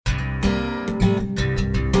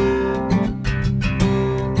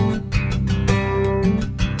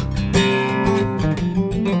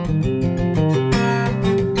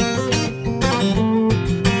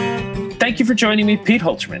for joining me, Pete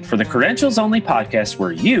Holterman, for the Credentials Only podcast,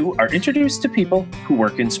 where you are introduced to people who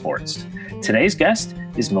work in sports. Today's guest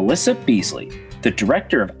is Melissa Beasley, the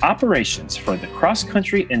Director of Operations for the cross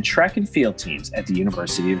country and track and field teams at the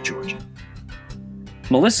University of Georgia.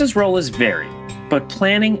 Melissa's role is varied, but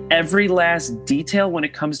planning every last detail when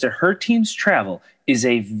it comes to her team's travel is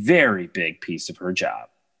a very big piece of her job.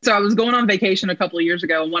 So I was going on vacation a couple of years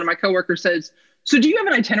ago, and one of my coworkers says, "So do you have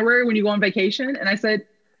an itinerary when you go on vacation?" And I said,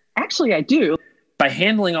 "Actually, I do." By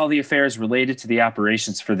handling all the affairs related to the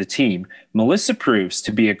operations for the team, Melissa proves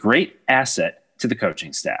to be a great asset to the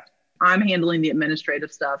coaching staff. I'm handling the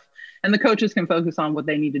administrative stuff, and the coaches can focus on what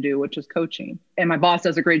they need to do, which is coaching. And my boss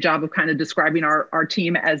does a great job of kind of describing our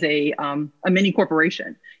team as a mini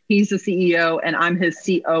corporation. He's the CEO, and I'm his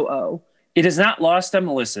COO. It is not lost on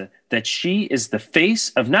Melissa that she is the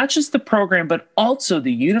face of not just the program, but also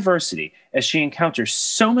the university, as she encounters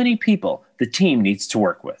so many people the team needs to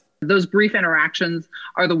work with. Those brief interactions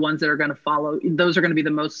are the ones that are going to follow. Those are going to be the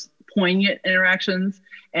most poignant interactions.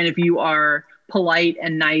 And if you are polite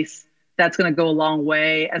and nice, that's going to go a long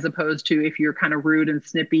way, as opposed to if you're kind of rude and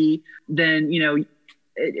snippy, then,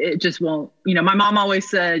 it just won't. My mom always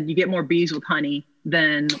said you get more bees with honey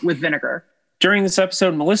than with vinegar. During this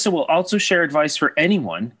episode, Melissa will also share advice for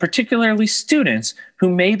anyone, particularly students, who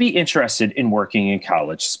may be interested in working in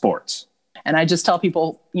college sports. And I just tell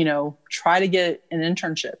people, try to get an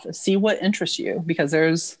internship, see what interests you, because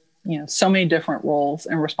there's, so many different roles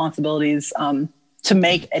and responsibilities to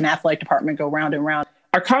make an athletic department go round and round.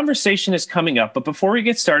 Our conversation is coming up, but before we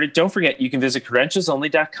get started, don't forget you can visit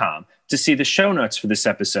credentialsonly.com to see the show notes for this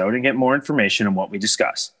episode and get more information on what we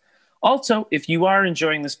discuss. Also, if you are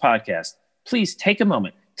enjoying this podcast, please take a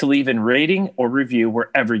moment to leave a rating or review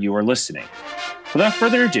wherever you are listening. Without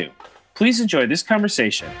further ado, please enjoy this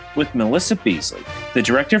conversation with Melissa Beasley, the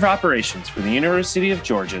Director of Operations for the University of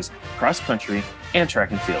Georgia's cross country and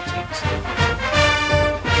track and field teams.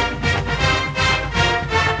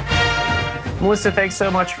 Melissa, thanks so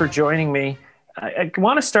much for joining me. I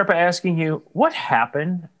want to start by asking you, what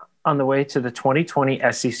happened on the way to the 2020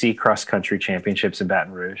 SEC Cross Country Championships in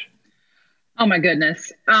Baton Rouge? Oh my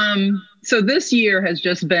goodness. So this year has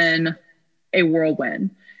just been a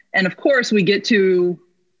whirlwind. And of course we get to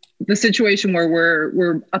the situation where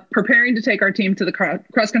we're preparing to take our team to the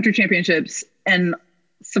cross country championships. And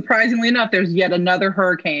surprisingly enough, there's yet another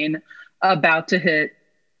hurricane about to hit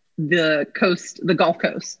the Gulf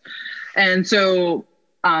Coast. And so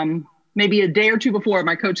maybe a day or two before,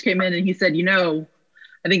 my coach came in and he said, I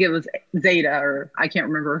think it was Zeta, or I can't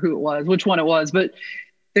remember which one it was, but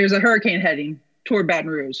there's a hurricane heading toward Baton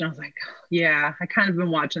Rouge. And I was like, yeah, I kind of been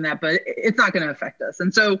watching that, but it's not going to affect us.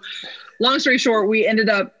 And so long story short, we ended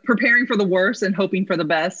up preparing for the worst and hoping for the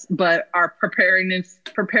best, but our preparedness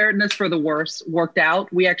for the worst worked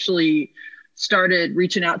out. We actually started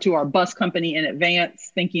reaching out to our bus company in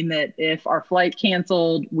advance, thinking that if our flight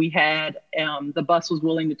canceled, we had the bus was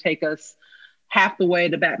willing to take us half the way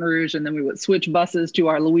to Baton Rouge, and then we would switch buses to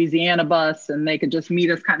our Louisiana bus, and they could just meet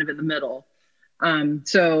us kind of in the middle.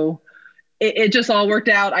 So it just all worked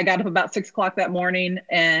out. I got up about 6:00 that morning,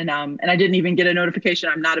 and I didn't even get a notification.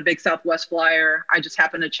 I'm not a big Southwest flyer. I just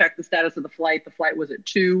happened to check the status of the flight. The flight was at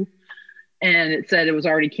 2:00, and it said it was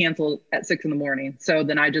already canceled at 6 a.m. So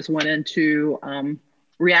then I just went into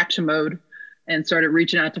reaction mode and started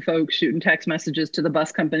reaching out to folks, shooting text messages to the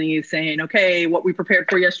bus companies saying, okay, what we prepared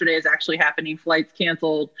for yesterday is actually happening. Flights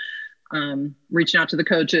canceled. Reaching out to the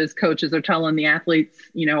coaches. Coaches are telling the athletes,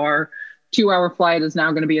 our 2-hour flight is now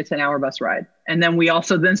going to be a 10-hour bus ride. And then we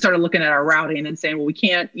also then started looking at our routing and saying, well, we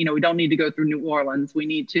can't, we don't need to go through New Orleans. We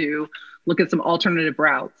need to look at some alternative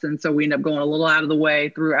routes. And so we end up going a little out of the way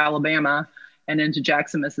through Alabama and into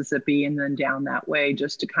Jackson, Mississippi, and then down that way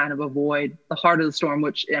just to kind of avoid the heart of the storm,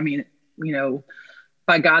 which,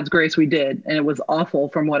 by God's grace, we did. And it was awful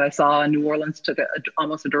from what I saw. And New Orleans took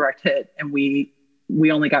almost a direct hit. And we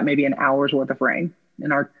only got maybe an hour's worth of rain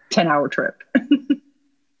in our 10-hour trip.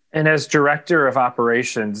 And as Director of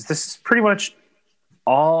Operations, this is pretty much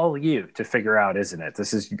all you to figure out, isn't it?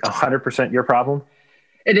 This is 100% your problem?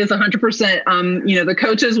 It is 100%. The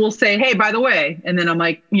coaches will say, hey, by the way, and then I'm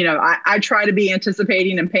like, I try to be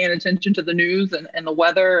anticipating and paying attention to the news and the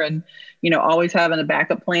weather and, always having a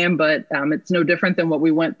backup plan. But it's no different than what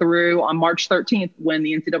we went through on March 13th when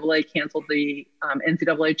the NCAA canceled the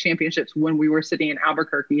NCAA championships when we were sitting in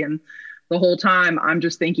Albuquerque. And the whole time I'm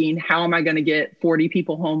just thinking, how am I going to get 40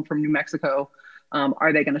 people home from New Mexico?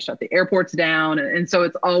 Are they going to shut the airports down? And so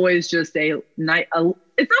it's always just it's not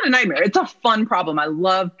a nightmare. It's a fun problem. I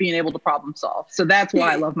love being able to problem solve. So that's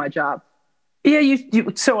why I love my job. Yeah,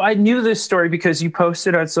 so I knew this story because you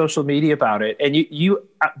posted on social media about it, and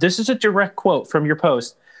this is a direct quote from your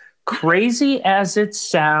post. Crazy as it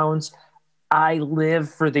sounds, I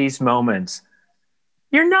live for these moments.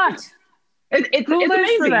 You're nuts. It's lives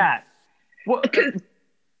amazing for that. Well,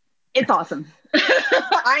 it's awesome.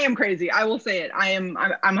 I am crazy. I will say it. I'm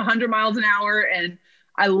 100 miles an hour, and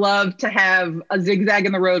I love to have a zigzag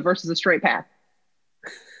in the road versus a straight path.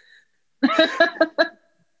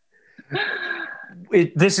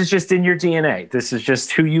 This is just in your DNA. This is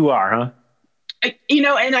just who you are, huh?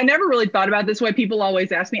 And I never really thought about it this way. People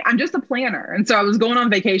always ask me, I'm just a planner. And so I was going on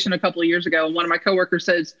vacation a couple of years ago, and one of my coworkers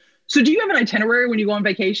says, so do you have an itinerary when you go on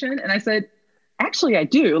vacation? And I said, actually, I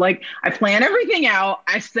do. Like, I plan everything out.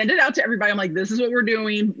 I send it out to everybody. I'm like, this is what we're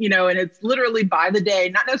doing, and it's literally by the day,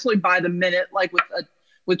 not necessarily by the minute, like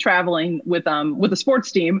with traveling with a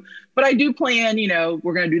sports team, but I do plan,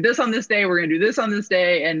 we're going to do this on this day. We're going to do this on this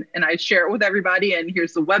day. And I share it with everybody, and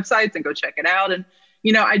here's the websites, and go check it out. And,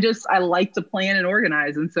 I like to plan and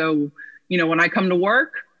organize. And so, when I come to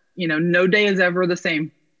work, no day is ever the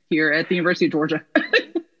same here at the University of Georgia.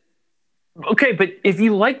 Okay. But if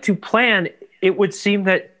you like to plan, it would seem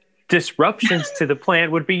that disruptions to the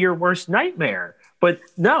plan would be your worst nightmare, but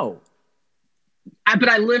no. But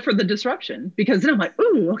I live for the disruption, because then I'm like,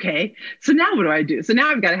 ooh, okay. So now what do I do? So now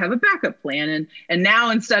I've got to have a backup plan. And now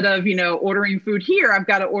instead of, ordering food here, I've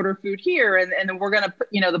got to order food here. And then we're going to put,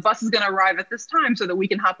 the bus is going to arrive at this time so that we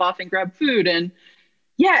can hop off and grab food. And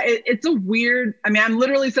yeah, it's a weird, I'm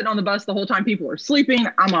literally sitting on the bus the whole time people are sleeping.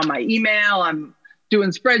 I'm on my email, I'm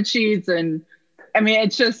doing spreadsheets. And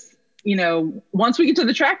it's just, once we get to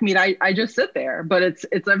the track meet, I just sit there, but it's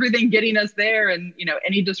everything getting us there, and,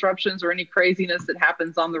 any disruptions or any craziness that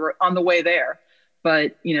happens on the way there.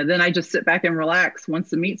 But, then I just sit back and relax once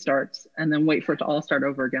the meet starts, and then wait for it to all start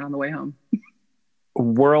over again on the way home.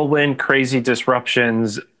 Whirlwind, crazy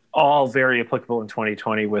disruptions, all very applicable in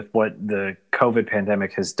 2020 with what the COVID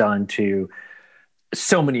pandemic has done to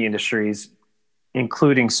so many industries,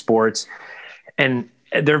 including sports. And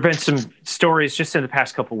there have been some stories just in the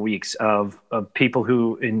past couple of weeks of people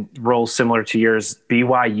who in roles similar to yours,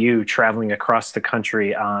 BYU traveling across the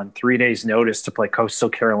country on 3 days' notice to play Coastal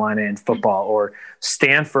Carolina in football, or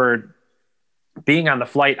Stanford being on the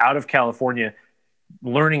flight out of California,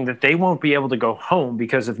 learning that they won't be able to go home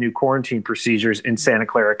because of new quarantine procedures in Santa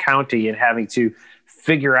Clara County, and having to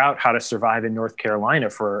figure out how to survive in North Carolina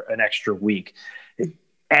for an extra week.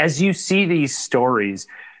 As you see these stories,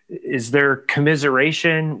 is there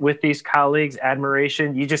commiseration with these colleagues,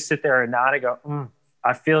 admiration? You just sit there and nod and go,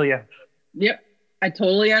 I feel you. Yep. I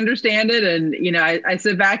totally understand it. And, I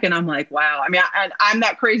sit back and I'm like, wow. I'm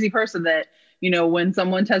that crazy person that, when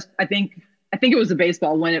someone tests, I think it was the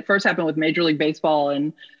baseball, when it first happened with Major League Baseball.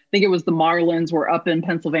 And I think it was the Marlins were up in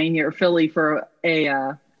Pennsylvania or Philly for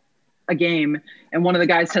a game. And one of the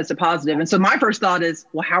guys tested positive. And so my first thought is,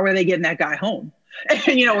 well, how are they getting that guy home?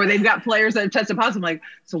 Or they've got players that have tested positive. I'm like,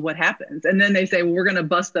 so what happens? And then they say, well, we're going to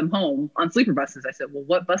bus them home on sleeper buses. I said, well,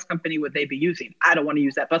 what bus company would they be using? I don't want to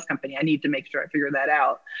use that bus company. I need to make sure I figure that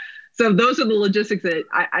out. So those are the logistics that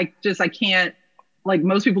I can't, like,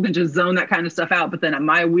 most people can just zone that kind of stuff out. But then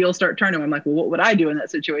my wheels start turning. I'm like, well, what would I do in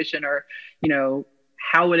that situation? Or,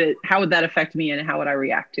 how would that affect me, and how would I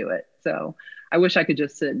react to it? So I wish I could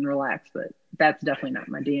just sit and relax, but that's definitely not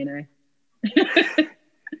my DNA.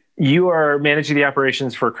 You are managing the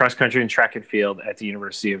operations for cross country and track and field at the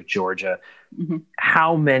University of Georgia. Mm-hmm.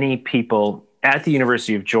 How many people at the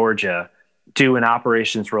University of Georgia do an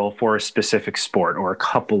operations role for a specific sport or a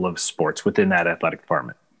couple of sports within that athletic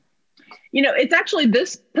department? It's actually,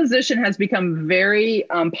 this position has become very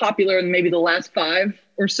popular in maybe the last 5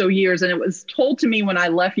 or so years. And it was told to me when I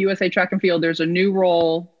left USA Track and Field, there's a new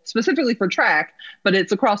role specifically for track, but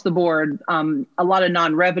it's across the board. A lot of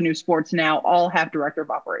non-revenue sports now all have director of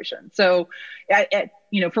operations. So,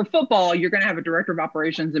 for football, you're going to have a director of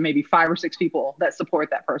operations and maybe 5 or 6 people that support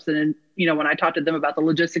that person. And, when I talk to them about the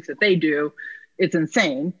logistics that they do, it's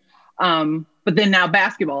insane. But then now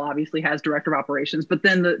basketball obviously has director of operations, but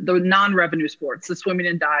then the non-revenue sports, the swimming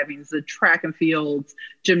and diving, the track and fields,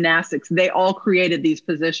 gymnastics, they all created these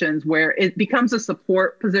positions where it becomes a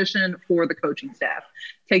support position for the coaching staff.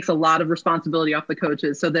 Takes a lot of responsibility off the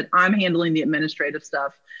coaches so that I'm handling the administrative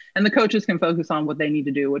stuff and the coaches can focus on what they need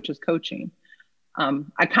to do, which is coaching.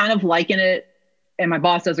 I kind of liken it, and my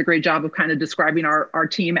boss does a great job of kind of describing our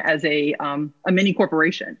team as a mini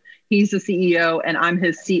corporation. He's the CEO and I'm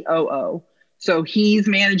his COO. So he's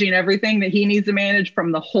managing everything that he needs to manage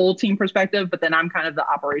from the whole team perspective, but then I'm kind of the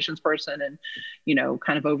operations person and,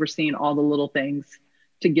 kind of overseeing all the little things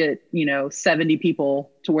to get, 70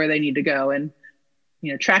 people to where they need to go. And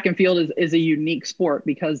track and field is a unique sport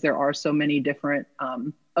because there are so many different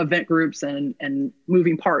event groups and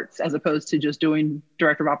moving parts, as opposed to just doing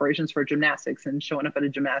director of operations for gymnastics and showing up at a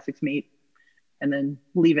gymnastics meet and then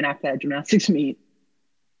leaving after that gymnastics meet.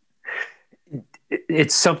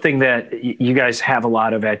 It's something that you guys have a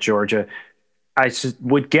lot of at Georgia. I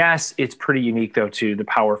would guess it's pretty unique, though, to the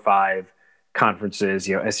Power Five conferences,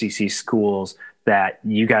 SEC schools, that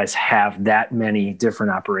you guys have that many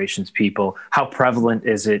different operations people. How prevalent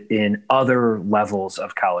is it in other levels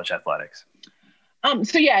of college athletics?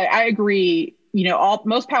 So yeah, I agree.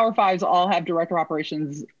 Most Power Fives all have director of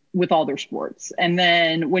operations with all their sports. And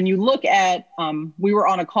then when you look at, we were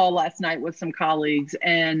on a call last night with some colleagues,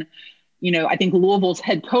 and I think Louisville's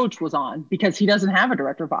head coach was on because he doesn't have a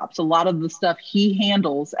director of ops. A lot of the stuff he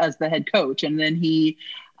handles as the head coach, and then he,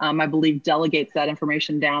 I believe, delegates that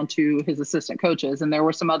information down to his assistant coaches. And there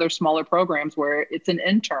were some other smaller programs where it's an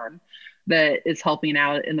intern that is helping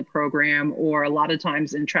out in the program, or a lot of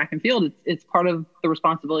times in track and field, it's part of the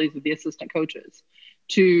responsibilities of the assistant coaches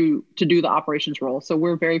to do the operations role. So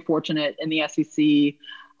we're very fortunate in the SEC.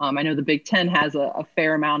 I know the Big Ten has a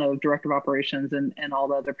fair amount of director of operations and all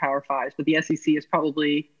the other Power Fives, but the SEC is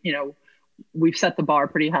probably, we've set the bar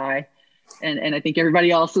pretty high. And I think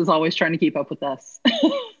everybody else is always trying to keep up with us.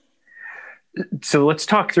 So let's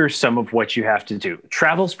talk through some of what you have to do.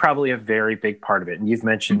 Travel's probably a very big part of it. And you've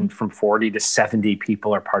mentioned from 40 to 70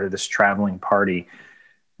 people are part of this traveling party.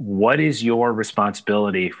 What is your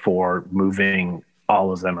responsibility for moving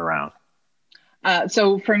all of them around?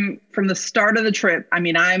 So from the start of the trip,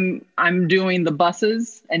 I'm doing the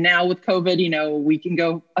buses, and now with COVID, we can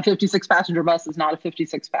go, a 56 passenger bus is not a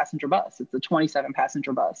 56 passenger bus. It's a 27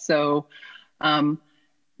 passenger bus. So,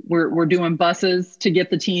 we're doing buses to get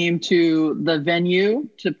the team to the venue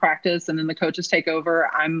to practice, and then the coaches take over.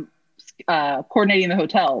 I'm coordinating the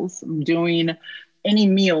hotels. I'm doing any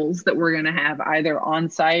meals that we're going to have either on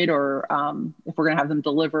site or if we're going to have them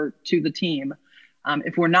delivered to the team.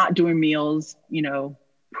 If we're not doing meals,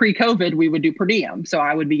 pre-COVID, we would do per diem. So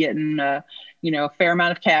I would be getting, a fair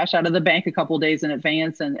amount of cash out of the bank a couple of days in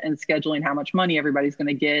advance and scheduling how much money everybody's going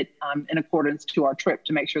to get in accordance to our trip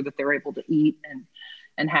to make sure that they're able to eat and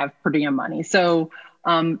have per diem money. So,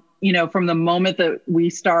 from the moment that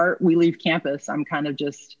we leave campus, I'm kind of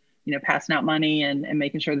just, passing out money and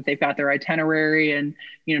making sure that they've got their itinerary and,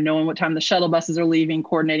 knowing what time the shuttle buses are leaving,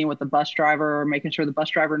 coordinating with the bus driver, making sure the bus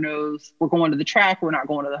driver knows we're going to the track, we're not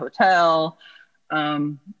going to the hotel,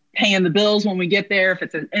 paying the bills when we get there, if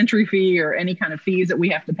it's an entry fee or any kind of fees that we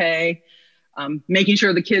have to pay, making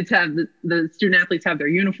sure the kids have the student athletes have their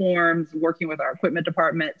uniforms, working with our equipment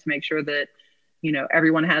department to make sure that,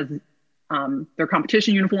 everyone has their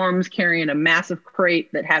competition uniforms, carrying a massive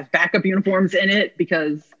crate that has backup uniforms in it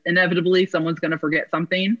because inevitably someone's going to forget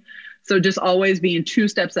something. So just always being 2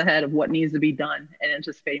 steps ahead of what needs to be done and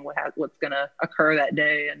anticipating what's going to occur that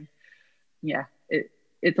day. And yeah,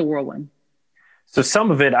 it's a whirlwind. So some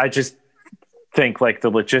of it, I just think like the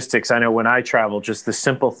logistics. I know when I travel, just the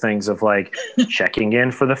simple things of like checking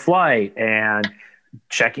in for the flight and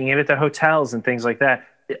checking in at the hotels and things like that.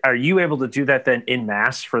 Are you able to do that then in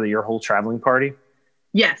mass for your whole traveling party?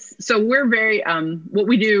 Yes. So we're very, what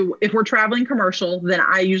we do, if we're traveling commercial, then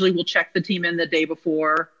I usually will check the team in the day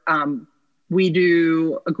before. We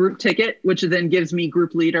do a group ticket, which then gives me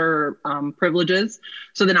group leader privileges.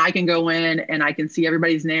 So then I can go in and I can see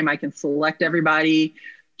everybody's name. I can select everybody,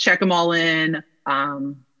 check them all in,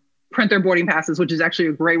 print their boarding passes, which is actually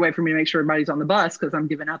a great way for me to make sure everybody's on the bus because I'm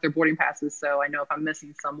giving out their boarding passes. So I know if I'm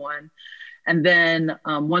missing someone. And then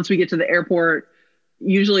once we get to the airport,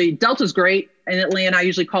 usually Delta's great. In Atlanta, I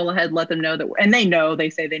usually call ahead, let them know that, and they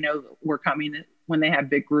say they know that we're coming when they have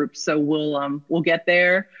big groups. So we'll get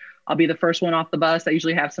there. I'll be the first one off the bus. I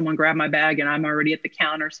usually have someone grab my bag and I'm already at the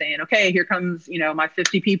counter saying, okay, here comes, my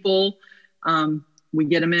 50 people. We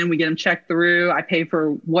get them in, we get them checked through. I pay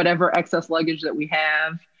for whatever excess luggage that we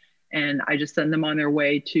have. And I just send them on their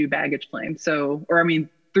way to baggage claim.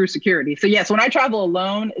 Through security. So yes, when I travel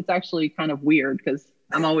alone, it's actually kind of weird because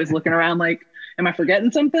I'm always looking around like, am I forgetting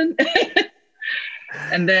something?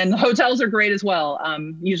 And then hotels are great as well.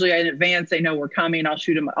 Usually in advance, they know we're coming.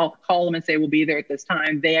 I'll call them and say, we'll be there at this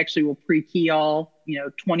time. They actually will pre-key all,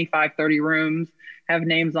 25, 30 rooms, have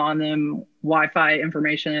names on them, Wi-Fi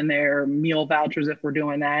information in there, meal vouchers if we're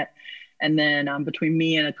doing that. And then between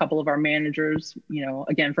me and a couple of our managers,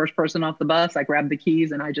 again, first person off the bus, I grab the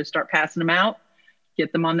keys and I just start passing them out,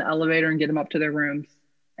 get them on the elevator and get them up to their rooms.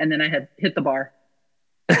 And then I hit the bar.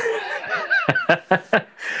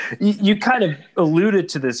 You kind of alluded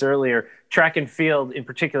to this earlier. Track and field in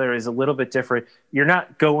particular is a little bit different. You're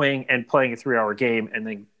not going and playing a 3-hour game and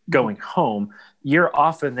then going home. You're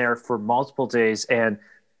often there for multiple days, and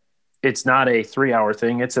it's not a 3-hour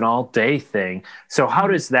thing, it's an all-day thing. So how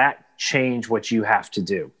does that change what you have to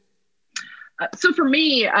do? So for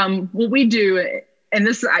me, what we do, and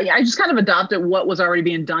this, I just kind of adopted what was already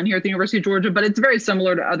being done here at the University of Georgia, but it's very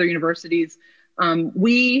similar to other universities.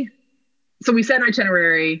 We set an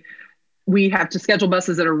itinerary. We have to schedule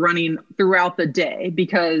buses that are running throughout the day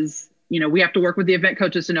because, we have to work with the event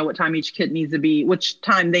coaches to know what time each kid needs to be, which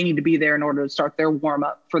time they need to be there in order to start their warm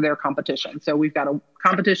up for their competition. So we've got a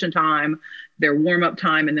competition time, their warm up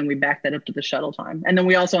time, and then we back that up to the shuttle time. And then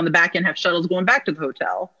we also on the back end have shuttles going back to the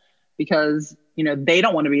hotel because, they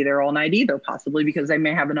don't want to be there all night either, possibly because they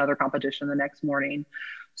may have another competition the next morning.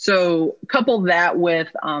 So couple that with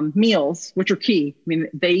meals, which are key. I mean,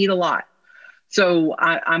 they eat a lot. So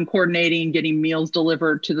I'm coordinating getting meals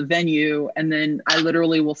delivered to the venue. And then I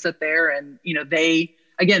literally will sit there and,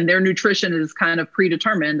 their nutrition is kind of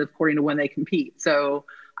predetermined according to when they compete. So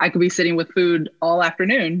I could be sitting with food all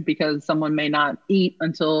afternoon because someone may not eat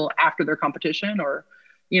until after their competition or,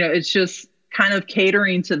 it's just kind of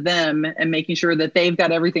catering to them and making sure that they've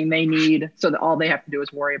got everything they need so that all they have to do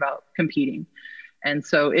is worry about competing. And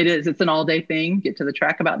so it's an all day thing. Get to the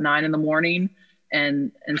track about 9 a.m.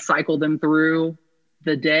 and cycle them through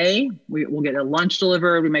the day. We'll get a lunch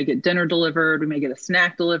delivered. We may get dinner delivered. We may get a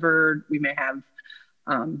snack delivered. We may have,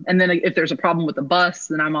 and then if there's a problem with the bus,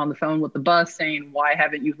 then I'm on the phone with the bus saying, why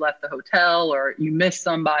haven't you left the hotel or you missed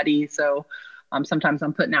somebody? So sometimes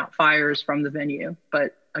I'm putting out fires from the venue,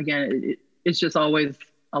 but again, it's just always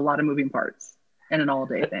a lot of moving parts and an all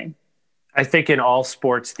day thing. I think in all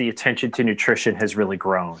sports, the attention to nutrition has really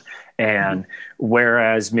grown. And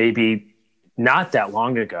whereas maybe not that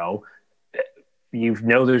long ago,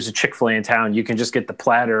 there's a Chick-fil-A in town, you can just get the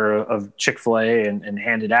platter of Chick-fil-A and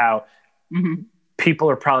hand it out. Mm-hmm. People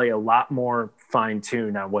are probably a lot more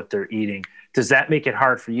fine-tuned on what they're eating. Does that make it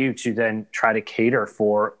hard for you to then try to cater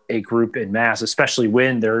for a group in mass, especially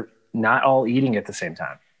when they're not all eating at the same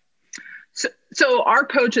time? So our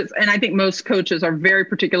coaches, and I think most coaches are very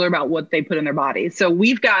particular about what they put in their bodies. So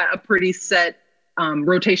we've got a pretty set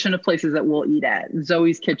rotation of places that we'll eat at.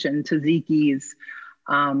 Zoe's Kitchen, Taziki's.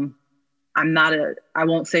 I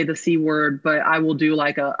won't say the C word, but I will do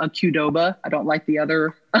like a Qdoba. I don't like the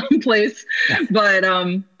other place, but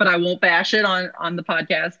I won't bash it on the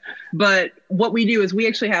podcast. But what we do is we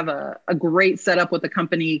actually have a great setup with a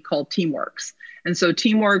company called Teamworks. And so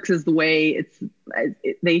Teamworks is the way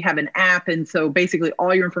they have an app. And so basically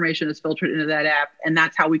all your information is filtered into that app. And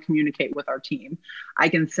that's how we communicate with our team. I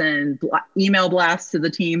can send email blasts to the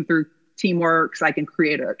team through Teamworks. I can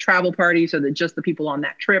create a travel party so that just the people on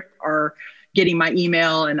that trip are getting my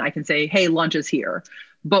email and I can say, hey, lunch is here.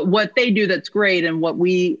 But what they do that's great, and what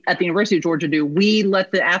we at the University of Georgia do, we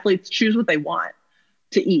let the athletes choose what they want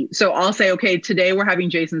to eat. So I'll say, okay, today we're having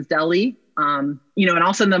Jason's Deli, and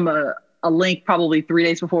I'll send them a link probably 3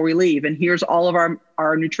 days before we leave. And here's all of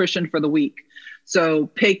our nutrition for the week. So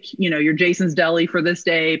pick, your Jason's Deli for this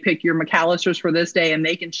day, pick your McAllister's for this day, and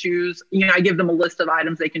they can choose, I give them a list of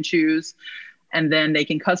items they can choose, and then they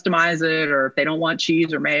can customize it, or if they don't want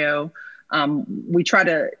cheese or mayo. We try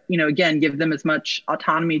to, again, give them as much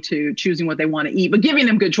autonomy to choosing what they want to eat, but giving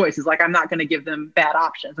them good choices. Like I'm not going to give them bad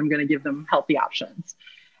options. I'm going to give them healthy options.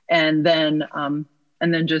 And then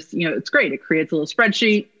just, it's great. It creates a little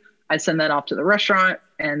spreadsheet. I send that off to the restaurant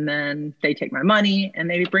and then they take my money and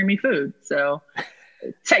they bring me food. So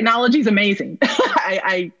technology is amazing.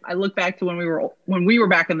 I look back to when we were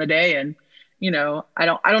back in the day and, I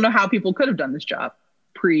don't know how people could have done this job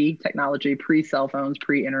pre-technology, pre-cell phones,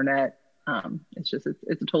 pre-internet. It's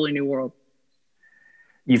a totally new world.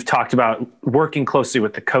 You've talked about working closely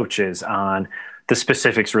with the coaches on the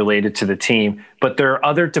specifics related to the team, but there are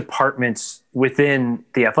other departments within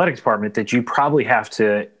the athletic department that you probably have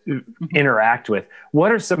to interact with.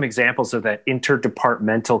 What are some examples of that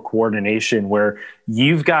interdepartmental coordination where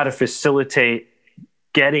you've got to facilitate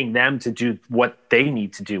getting them to do what they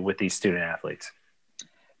need to do with these student athletes?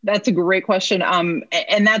 That's a great question.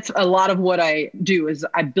 And that's a lot of what I do is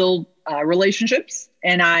I build relationships,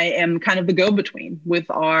 and I am kind of the go-between with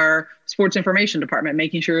our sports information department,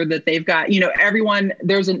 making sure that they've got, everyone,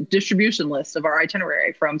 there's a distribution list of our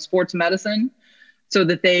itinerary from sports medicine so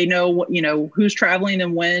that they know, who's traveling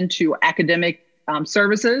and when, to academic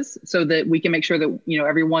services so that we can make sure that,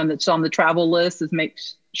 everyone that's on the travel list is make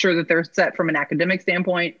sure that they're set from an academic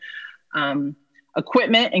standpoint.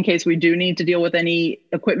 Equipment, in case we do need to deal with any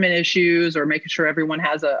equipment issues, or making sure everyone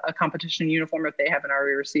has a competition uniform if they haven't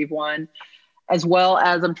already received one, as well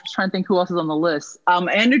as I'm just trying to think who else is on the list.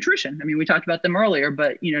 And nutrition. I mean, we talked about them earlier,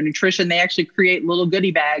 but nutrition, they actually create little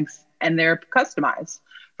goodie bags and they're customized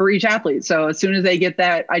for each athlete. So as soon as they get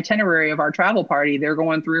that itinerary of our travel party, they're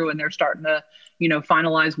going through and they're starting to,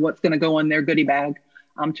 finalize what's going to go in their goodie bag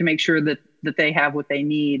to make sure that they have what they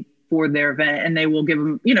need for their event. And they will give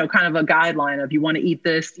them, kind of a guideline of, you want to eat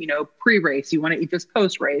this, pre-race, you want to eat this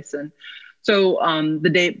post-race. And so the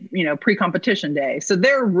day, pre-competition day. So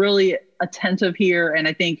they're really attentive here. And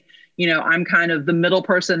I think, I'm kind of the middle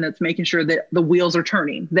person that's making sure that the wheels are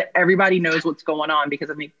turning, that everybody knows what's going on, because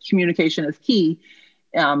communication is key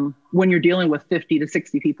when you're dealing with 50 to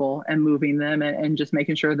 60 people and moving them, and just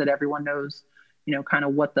making sure that everyone knows, kind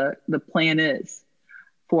of what the plan is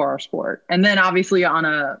for our sport. And then obviously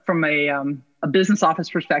from a business office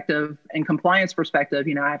perspective and compliance perspective,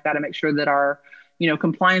 I've got to make sure that our,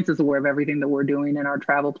 compliance is aware of everything that we're doing in our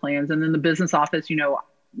travel plans. And then the business office,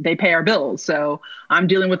 they pay our bills. So I'm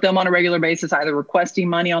dealing with them on a regular basis, either requesting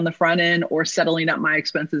money on the front end or settling up my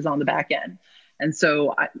expenses on the back end. And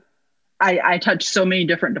so I touch so many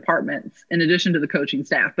different departments in addition to the coaching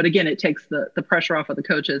staff. But again, it takes the pressure off of the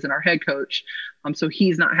coaches and our head coach. So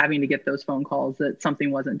he's not having to get those phone calls that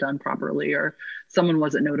something wasn't done properly, or someone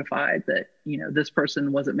wasn't notified that, this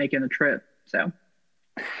person wasn't making a trip. So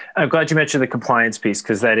I'm glad you mentioned the compliance piece,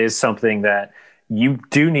 because that is something that you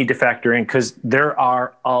do need to factor in, because there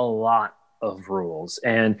are a lot of rules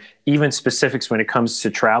and even specifics when it comes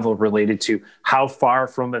to travel related to how far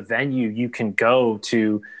from a venue you can go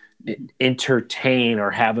to entertain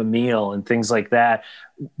or have a meal and things like that.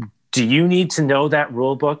 Do you need to know that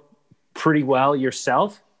rule book pretty well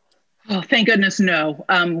yourself? Oh, thank goodness, no.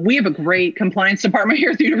 We have a great compliance department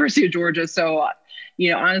here at the University of Georgia. So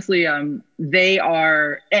honestly, they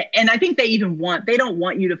are, and I think they don't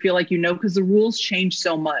want you to feel like, because the rules change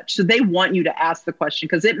so much. So they want you to ask the question,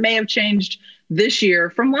 because it may have changed this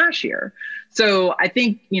year from last year. So I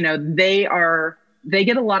think, they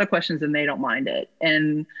get a lot of questions and they don't mind it.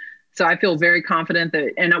 And so I feel very confident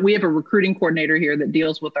that, and we have a recruiting coordinator here that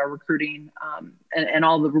deals with our recruiting and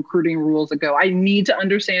all the recruiting rules that go. I need to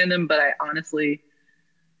understand them, but I honestly,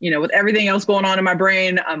 with everything else going on in my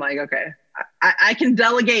brain, I'm like, okay, I can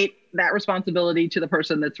delegate that responsibility to the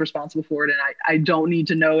person that's responsible for it. And I don't need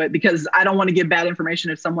to know it, because I don't want to give bad information.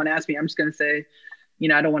 If someone asks me, I'm just going to say,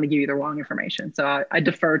 I don't want to give you the wrong information. So I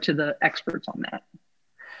defer to the experts on that.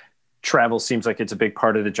 Travel seems like it's a big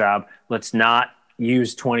part of the job. Let's not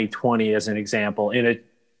use 2020 as an example. In a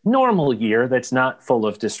normal year that's not full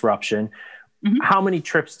of disruption, how many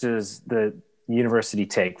trips does the university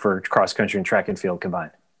take for cross country and track and field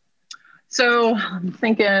combined? So I'm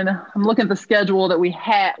looking at the schedule that we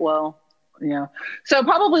had. Well, yeah. So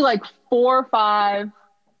probably like 4 or 5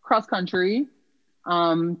 cross country.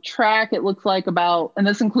 Track, it looks like about, and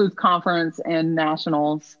this includes conference and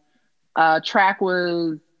nationals. Track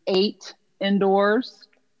was 8 indoors.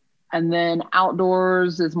 And then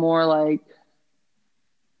outdoors is more like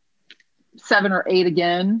 7 or 8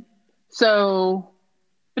 again. So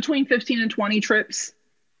between 15 and 20 trips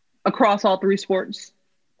across all 3 sports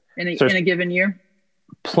in a given year.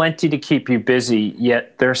 Plenty to keep you busy,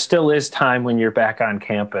 yet there still is time when you're back on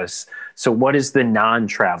campus. So what is the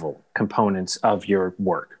non-travel components of your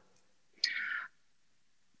work?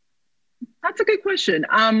 That's a good question.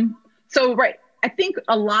 Right. I think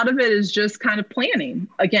a lot of it is just kind of planning,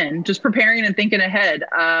 again, just preparing and thinking ahead.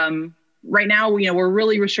 Right now, we're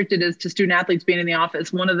really restricted as to student athletes being in the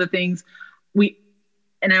office. One of the things and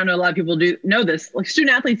I don't know, a lot of people do know this, like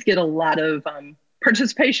student athletes get a lot of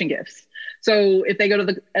participation gifts. So if they go to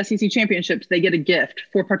the SEC championships, they get a gift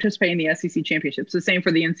for participating in the SEC championships. The same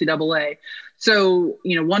for the NCAA. So,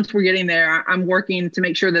 once we're getting there, I'm working to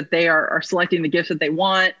make sure that they are selecting the gifts that they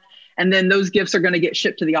want. And then those gifts are going to get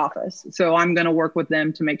shipped to the office. So I'm going to work with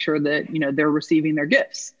them to make sure that, they're receiving their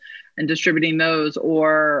gifts and distributing those,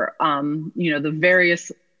 or, the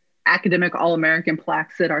various academic All-American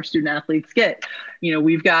plaques that our student athletes get.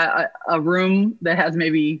 We've got a room that has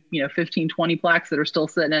maybe, 15, 20 plaques that are still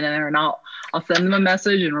sitting in there, and I'll send them a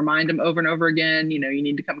message and remind them over and over again, you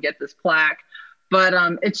need to come get this plaque. But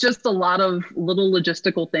it's just a lot of little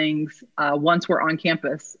logistical things once we're on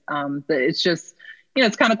campus. That it's just,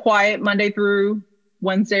 it's kind of quiet Monday through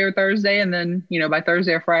Wednesday or Thursday. And then, by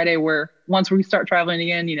Thursday or Friday, once we start traveling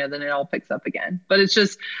again, then it all picks up again. But it's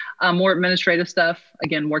just more administrative stuff.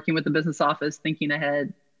 Again, working with the business office, thinking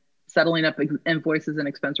ahead, settling up invoices and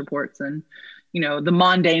expense reports, and, the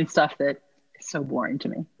mundane stuff that is so boring to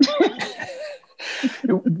me.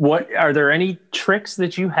 What are there any tricks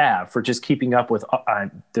that you have for just keeping up with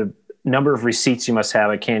the number of receipts you must have?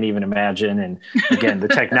 I can't even imagine. And again, the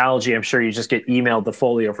technology, I'm sure you just get emailed the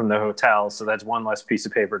folio from the hotel. So that's one less piece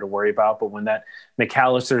of paper to worry about. But when that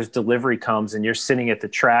McAllister's delivery comes and you're sitting at the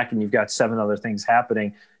track and you've got 7 other things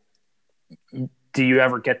happening, do you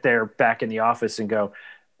ever get there back in the office and go,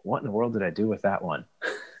 what in the world did I do with that one?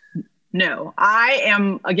 No, I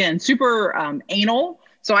am, again, super anal.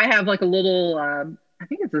 So I have like a little, I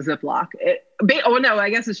think it's a Ziploc. Oh, no, I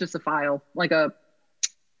guess it's just a file, like a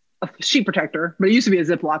sheet protector, but it used to be a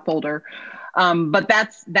Ziploc folder. But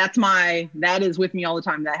that is with me all the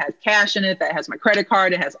time. That has cash in it. That has my credit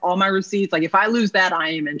card. It has all my receipts. Like if I lose that, I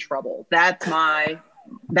am in trouble. That's my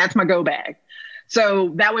go bag.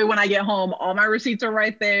 So that way, when I get home, all my receipts are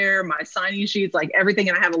right there, my signing sheets, like everything.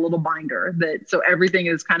 And I have a little binder so everything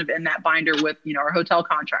is kind of in that binder with, our hotel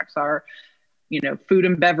contracts, our, food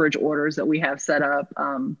and beverage orders that we have set up,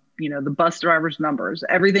 the bus driver's numbers,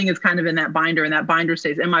 everything is kind of in that binder, and that binder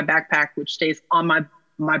stays in my backpack, which stays on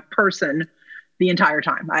my person the entire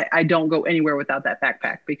time. I don't go anywhere without that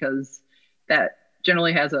backpack, because that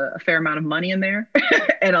generally has a fair amount of money in there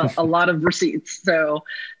and a lot of receipts. So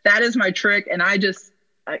that is my trick. And I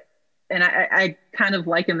kind of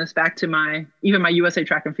liken this back to my USA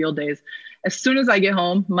track and field days. As soon as I get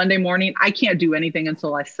home Monday morning, I can't do anything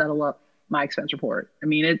until I settle up my expense report. I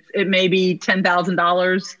mean, it may be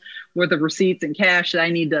 $10,000 worth of receipts and cash that I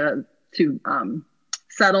need to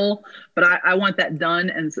settle, but I want that done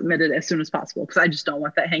and submitted as soon as possible, because I just don't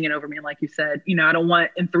want that hanging over me. And like you said, I don't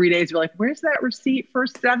want in 3 days to be like, where's that receipt for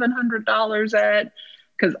 $700 at?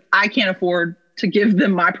 Because I can't afford to give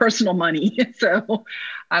them my personal money. So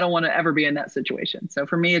I don't want to ever be in that situation. So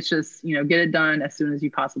for me, it's just, get it done as soon as you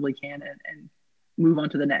possibly can and move on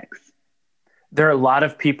to the next. There are a lot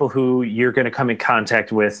of people who you're going to come in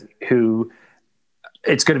contact with who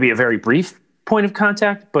it's going to be a very brief point of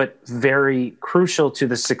contact, but very crucial to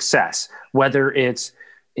the success, whether it's,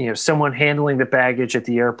 someone handling the baggage at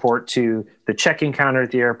the airport, to the check-in counter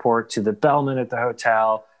at the airport, to the bellman at the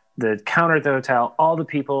hotel, the counter at the hotel, all the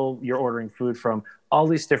people you're ordering food from, all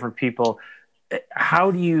these different people. How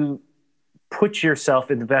do you put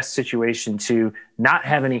yourself in the best situation to not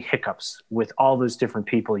have any hiccups with all those different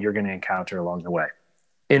people you're going to encounter along the way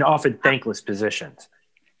in often thankless positions?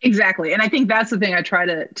 Exactly. And I think that's the thing I try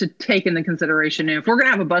to take into consideration. If we're going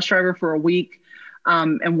to have a bus driver for a week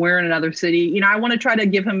and we're in another city, I want to try to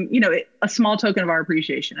give him, a small token of our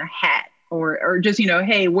appreciation, a hat, or just,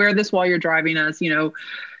 hey, wear this while you're driving us,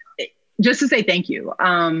 just to say thank you.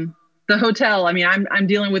 The hotel, I mean, I'm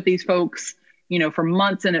dealing with these folks, for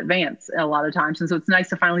months in advance a lot of times. And so it's nice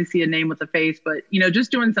to finally see a name with a face, but, just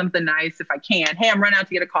doing something nice if I can. Hey, I'm running out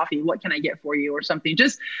to get a coffee. What can I get for you, or something?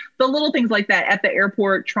 Just the little things like that at the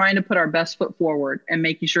airport, trying to put our best foot forward and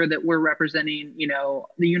making sure that we're representing,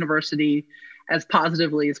 the university as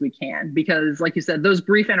positively as we can. Because like you said, those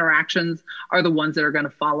brief interactions are the ones that are going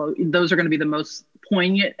to follow. Those are going to be the most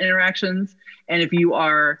poignant interactions. And if you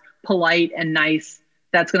are polite and nice,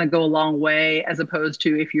 that's going to go a long way, as opposed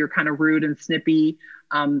to if you're kind of rude and snippy,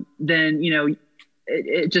 then,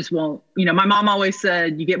 it just won't, my mom always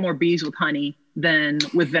said you get more bees with honey than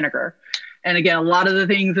with vinegar. And again, a lot of the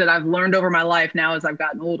things that I've learned over my life now as I've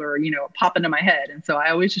gotten older, pop into my head. And so I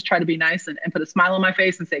always just try to be nice and put a smile on my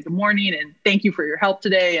face and say good morning and thank you for your help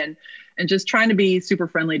today. And just trying to be super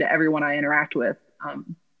friendly to everyone I interact with.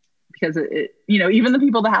 Because even the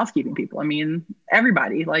people, the housekeeping people, I mean,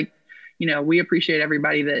 everybody, like, we appreciate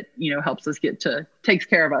everybody that, helps us takes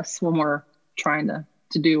care of us when we're trying to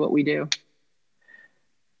do what we do.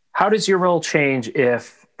 How does your role change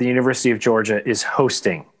if the University of Georgia is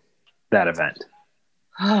hosting that event?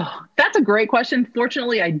 Oh, that's a great question.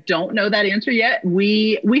 Fortunately, I don't know that answer yet.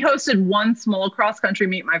 We hosted one small cross-country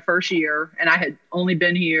meet my first year, and I had only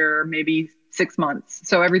been here maybe 6 months.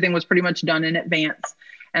 So everything was pretty much done in advance.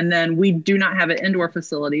 And then we do not have an indoor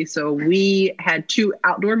facility. So we had 2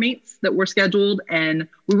 outdoor meets that were scheduled, and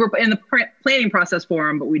we were in the planning process for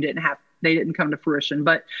them, but they didn't come to fruition.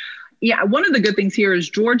 But yeah, one of the good things here is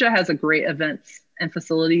Georgia has a great events and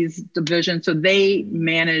facilities division. So they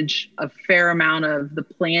manage a fair amount of the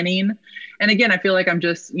planning. And again, I feel like I'm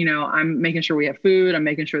just, I'm making sure we have food. I'm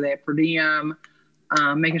making sure they have per diem,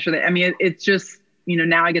 making sure that, it's just,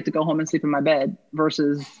 now I get to go home and sleep in my bed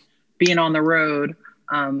versus being on the road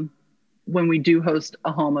when we do host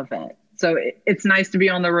a home event. So it's nice to be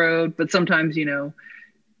on the road, but sometimes,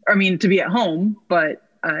 to be at home, but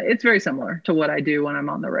it's very similar to what I do when I'm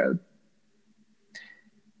on the road.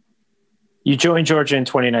 You joined Georgia in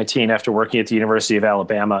 2019 after working at the University of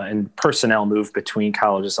Alabama, and personnel move between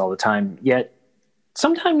colleges all the time. Yet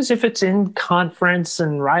sometimes if it's in conference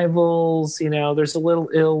and rivals, there's a little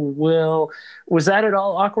ill will. Was that at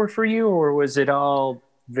all awkward for you, or was it all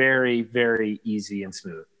very, very easy and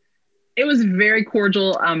smooth? It was very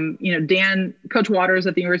cordial. Dan, Coach Waters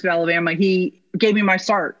at the University of Alabama, he gave me my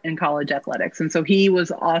start in college athletics. And so he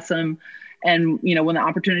was awesome And, when the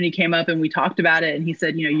opportunity came up and we talked about it, and he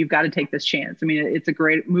said, you've got to take this chance. I mean, it's a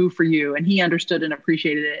great move for you. And he understood and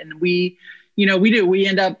appreciated it. And we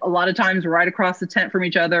end up a lot of times right across the tent from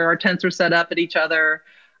each other. Our tents are set up at each other.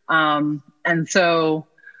 And so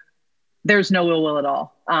there's no ill will at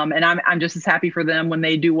all. And I'm just as happy for them when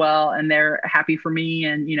they do well, and they're happy for me.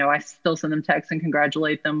 And, I still send them texts and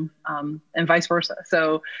congratulate them, and vice versa.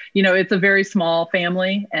 So, it's a very small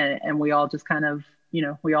family, and we all just kind of,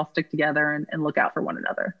 we all stick together and look out for one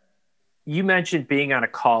another. You mentioned being on a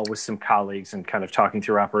call with some colleagues and kind of talking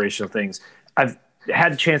through operational things. I've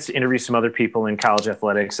had a chance to interview some other people in college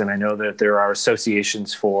athletics, and I know that there are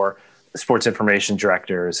associations for sports information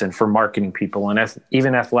directors and for marketing people and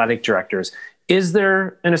even athletic directors. Is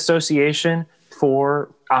there an association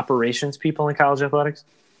for operations people in college athletics?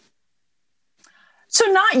 So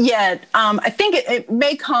not yet. I think it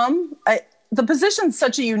may come. The position's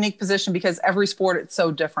such a unique position because every sport, it's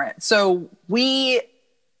so different. So we,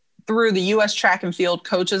 through the U.S. Track and Field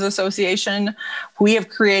Coaches Association, we have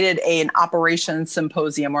created an operations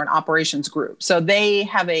symposium or an operations group. So they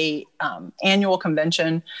have a annual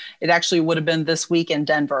convention. It actually would have been this week in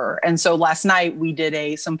Denver. And so last night we did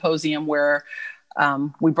a symposium where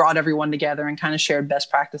we brought everyone together and kind of shared best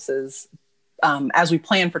practices as we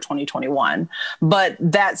plan for 2021. But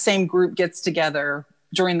that same group gets together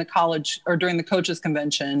during the college or during the coaches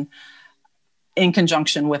convention in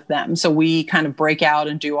conjunction with them. So we kind of break out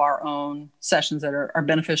and do our own sessions that are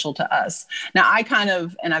beneficial to us. Now, I kind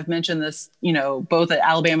of, and I've mentioned this, both at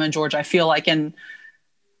Alabama and Georgia, I feel like from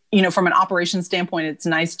an operations standpoint, it's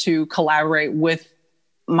nice to collaborate with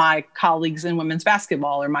my colleagues in women's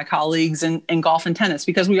basketball or my colleagues in golf and tennis,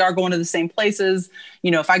 because we are going to the same places.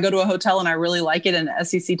 If I go to a hotel and I really like it in an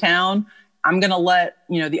SEC town, I'm going to let,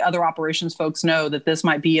 the other operations folks know that this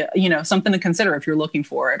might be, something to consider if you're looking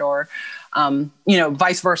for it, or,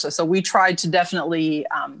 vice versa. So we tried to definitely,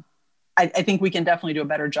 I think we can definitely do a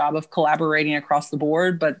better job of collaborating across the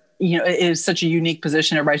board, but, it is such a unique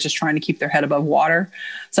position. Everybody's just trying to keep their head above water.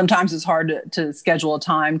 Sometimes it's hard to schedule a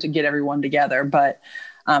time to get everyone together, but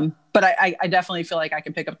I definitely feel like I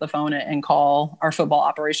can pick up the phone and call our football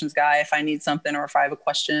operations guy if I need something or if I have a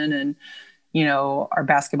question, and, our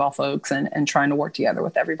basketball folks, and trying to work together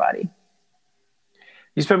with everybody.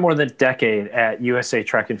 You spent more than a decade at USA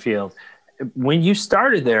Track and Field. When you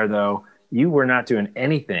started there, though, you were not doing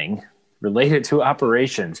anything related to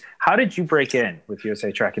operations. How did you break in with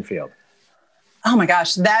USA Track and Field? Oh my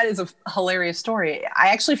gosh, that is a hilarious story. I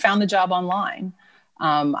actually found the job online.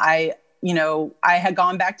 I had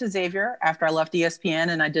gone back to Xavier after I left ESPN,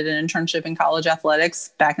 and I did an internship in college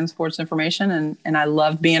athletics back in sports information. And I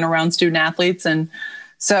loved being around student athletes. And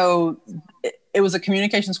so it was a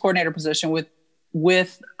communications coordinator position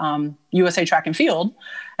with USA Track and Field.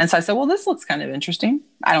 And so I said, well, this looks kind of interesting.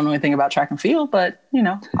 I don't know anything about track and field, but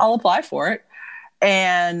I'll apply for it.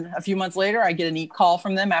 And a few months later, I get a neat call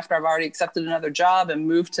from them after I've already accepted another job and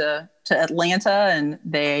moved to Atlanta. And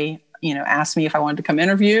they, asked me if I wanted to come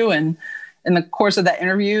interview. And in the course of that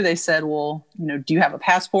interview, they said, well, do you have a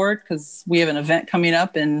passport? Because we have an event coming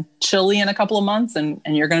up in Chile in a couple of months, and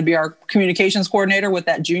you're going to be our communications coordinator with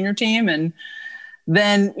that junior team. And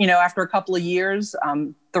then, after a couple of years,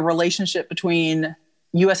 the relationship between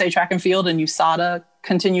USA Track and Field and USADA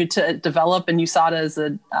continued to develop. And USADA is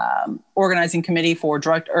the organizing committee for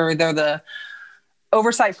they're the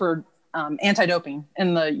oversight for anti-doping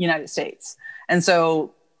in the United States. And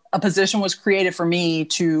so a position was created for me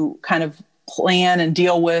to kind of plan and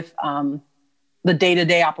deal with the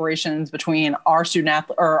day-to-day operations between our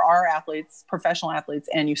our athletes, professional athletes,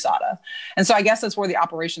 and USADA. And so I guess that's where the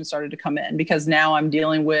operations started to come in, because now I'm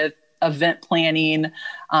dealing with event planning,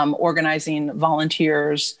 organizing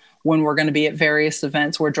volunteers when we're going to be at various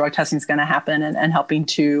events where drug testing is going to happen, and helping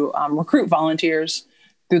to recruit volunteers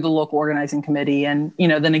through the local organizing committee. And,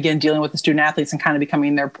 then again, dealing with the student athletes and kind of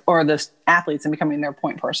becoming the athletes and becoming their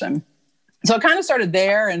point person. So it kind of started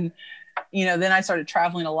there. And, then I started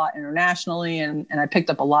traveling a lot internationally, and I picked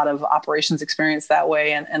up a lot of operations experience that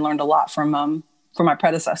way, and learned a lot from my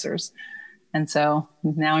predecessors. And so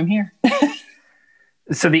now I'm here.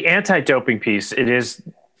 So the anti-doping piece, it's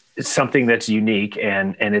something that's unique,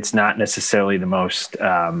 and it's not necessarily the most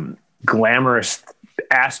glamorous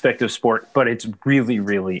aspect of sport, but it's really,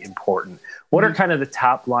 really important. What are kind of the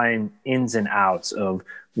top line ins and outs of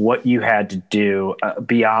what you had to do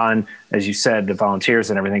beyond, as you said, the volunteers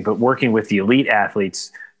and everything, but working with the elite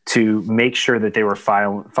athletes to make sure that they were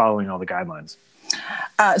following all the guidelines?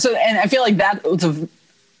 And I feel like that was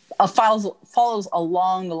follows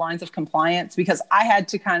along the lines of compliance, because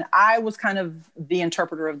I was kind of the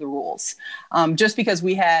interpreter of the rules. Just because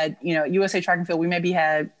we had, USA Track and Field, we maybe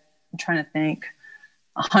had trying to think,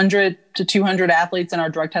 100 to 200 athletes in our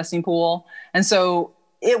drug testing pool. And so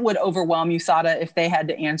it would overwhelm USADA if they had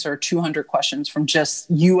to answer 200 questions from just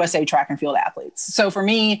USA track and field athletes. So for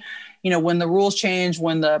me, when the rules changed,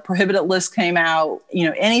 when the prohibited list came out,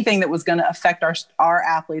 anything that was going to affect our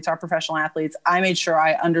athletes, our professional athletes, I made sure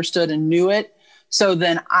I understood and knew it. So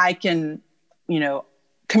then I can,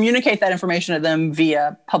 communicate that information to them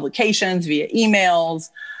via publications, via emails,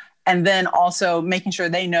 and then also making sure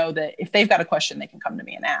they know that if they've got a question, they can come to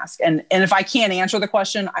me and ask. And if I can't answer the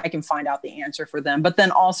question, I can find out the answer for them. But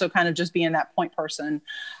then also kind of just being that point person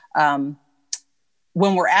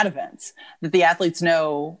when we're at events, that the athletes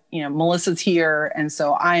know, Melissa's here. And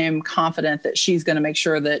so I am confident that she's going to make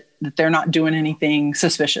sure that they're not doing anything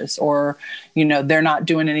suspicious, or, they're not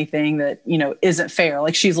doing anything that, isn't fair.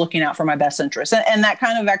 Like, she's looking out for my best interest. And that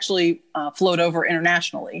kind of actually flowed over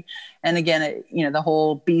internationally. And again, the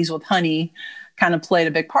whole bees with honey kind of played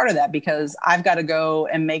a big part of that, because I've got to go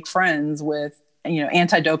and make friends with,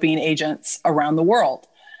 anti-doping agents around the world.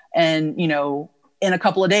 And, in a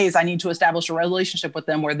couple of days, I need to establish a relationship with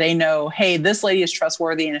them where they know, hey, this lady is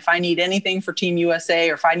trustworthy. And if I need anything for Team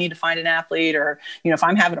USA, or if I need to find an athlete, or, if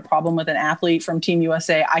I'm having a problem with an athlete from Team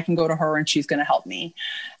USA, I can go to her and she's going to help me.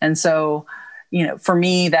 And so, for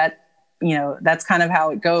me, that's kind of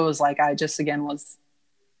how it goes. Like, I just, again, was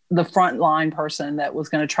the frontline person that was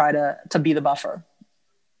going to try to be the buffer.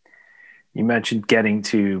 You mentioned getting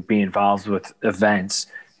to be involved with events.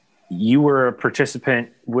 You were a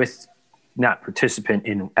not participant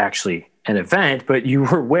in actually an event, but you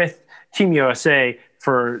were with Team USA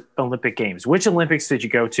for Olympic Games. Which Olympics did you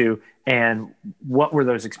go to, and what were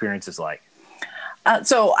those experiences like?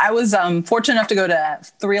 So I was fortunate enough to go to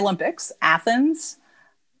 3 Olympics: Athens,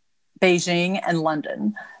 Beijing, and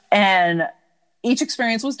London. And each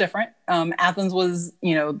experience was different. Athens was,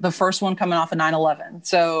 the first one coming off of 9/11.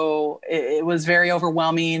 So it was very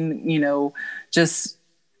overwhelming,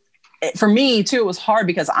 for me too, it was hard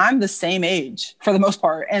because I'm the same age for the most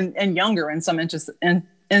part, and younger in some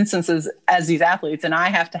instances as these athletes. And I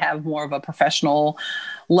have to have more of a professional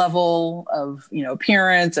level of,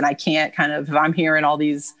 appearance. And I can't if I'm hearing all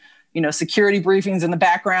these, security briefings in the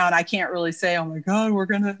background, I can't really say, oh my God,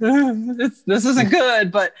 this isn't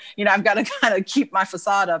good. But, I've got to kind of keep my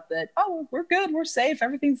facade up that, oh, we're good, we're safe,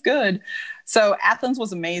 everything's good. So Athens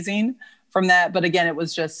was amazing from that. But again, it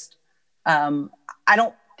was just, I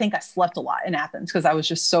don't think I slept a lot in Athens because I was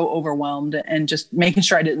just so overwhelmed and just making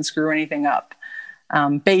sure I didn't screw anything up.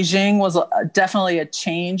 Beijing was definitely a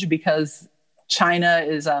change because China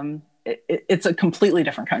is, it's a completely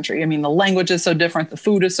different country. I mean, the language is so different. The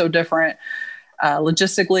food is so different.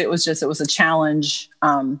 Logistically, it was a challenge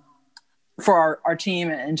for our team,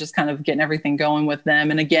 and just kind of getting everything going with them.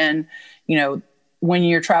 And again, when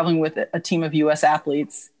you're traveling with a team of U.S.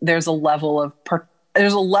 athletes, there's a level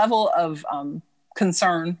of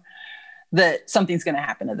concern that something's going to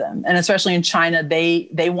happen to them. And especially in China,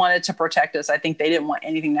 they wanted to protect us. I think they didn't want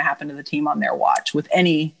anything to happen to the team on their watch with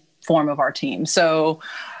any form of our team. So,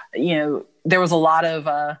 there was a lot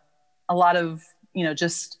of,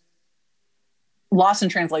 just lost in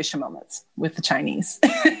translation moments with the Chinese,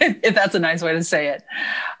 if that's a nice way to say it.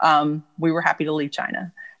 We were happy to leave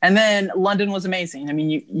China. And then London was amazing. I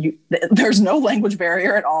mean, there's no language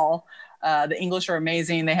barrier at all. The English are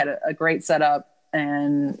amazing. They had a great setup.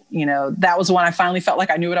 And, that was when I finally felt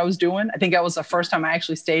like I knew what I was doing. I think that was the first time I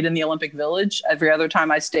actually stayed in the Olympic Village. Every other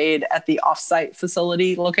time I stayed at the offsite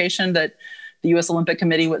facility location that the U.S. Olympic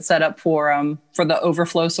Committee would set up for the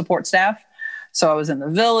overflow support staff. So I was in the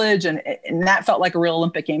village, and that felt like a real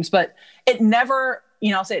Olympic Games. But it never,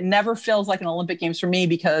 I'll say it never feels like an Olympic Games for me,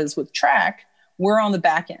 because with track, we're on the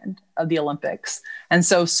back end of the Olympics. And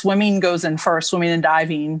so swimming goes in first, swimming and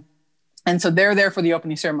diving. And so they're there for the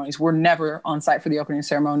opening ceremonies. We're never on site for the opening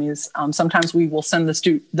ceremonies. Sometimes we will send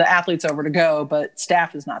the athletes over to go, but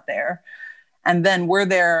staff is not there. And then we're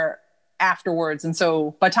there afterwards. And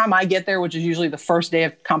so by the time I get there, which is usually the first day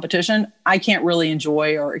of competition, I can't really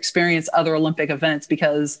enjoy or experience other Olympic events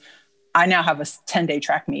because I now have a 10-day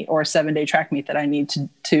track meet or a 7-day track meet that I need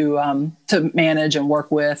to manage and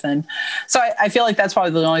work with. And so I feel like that's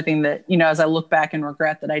probably the only thing that, as I look back and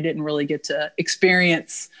regret that I didn't really get to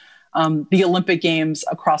experience the Olympic Games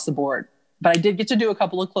across the board. But I did get to do a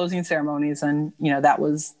couple of closing ceremonies, and that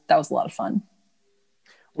was a lot of fun.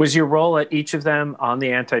 Was your role at each of them on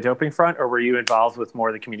the anti-doping front, or were you involved with more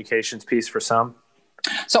of the communications piece for some?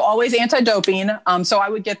 So always anti-doping. So I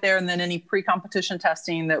would get there, and then any pre-competition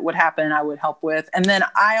testing that would happen, I would help with. And then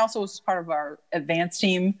I also was part of our advance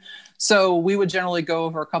team. So we would generally go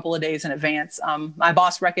over a couple of days in advance. My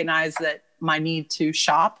boss recognized that my need to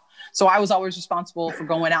shop So I was always responsible for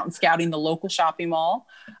going out and scouting the local shopping mall,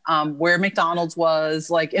 where McDonald's was,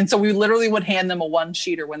 like, and so we literally would hand them a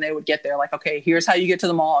one-sheeter when they would get there. Like, okay, here's how you get to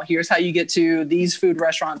the mall. Here's how you get to these food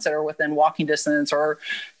restaurants that are within walking distance, or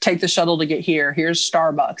take the shuttle to get here. Here's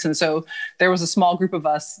Starbucks. And so there was a small group of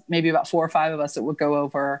us, maybe about 4 or 5 of us, that would go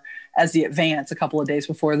over as the advance a couple of days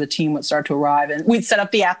before the team would start to arrive. And we'd set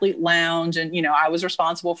up the athlete lounge, and, you know, I was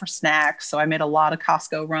responsible for snacks. So I made a lot of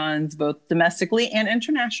Costco runs, both domestically and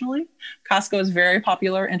internationally. Costco is very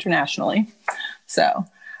popular internationally. So,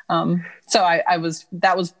 that's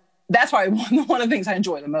why one of the things I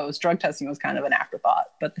enjoy the most. Drug testing was kind of an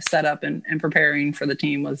afterthought, but the setup and preparing for the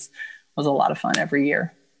team was a lot of fun every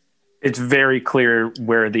year. It's very clear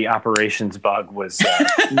where the operations bug was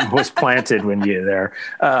planted when you were there.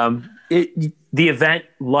 The event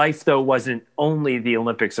life, though, wasn't only the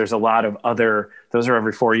Olympics. There's a lot of other, those are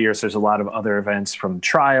every 4 years. There's a lot of other events, from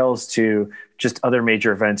trials to just other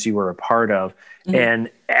major events you were a part of. Mm-hmm. And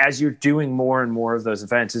as you're doing more and more of those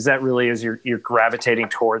events, is that really as you're gravitating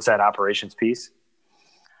towards that operations piece?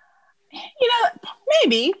 You know,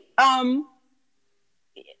 maybe. I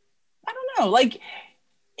don't know. Like,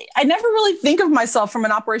 I never really think of myself from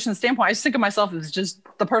an operations standpoint. I just think of myself as just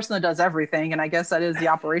the person that does everything. And I guess that is the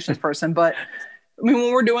operations person. But I mean,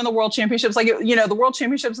 when we're doing the World Championships, like, you know, the World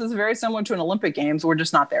Championships is very similar to an Olympic Games. We're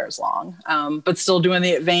just not there as long, but still doing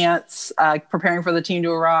the advance, preparing for the team to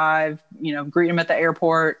arrive, you know, greeting them at the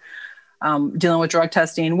airport, dealing with drug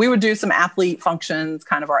testing. We would do some athlete functions,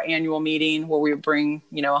 kind of our annual meeting where we would bring,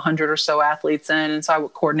 you know, 100 or so athletes in. And so I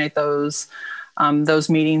would coordinate those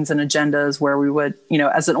meetings and agendas where we would, you know,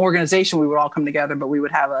 as an organization, we would all come together, but we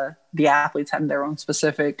would have the athletes have their own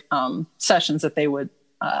specific sessions that they would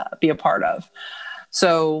be a part of.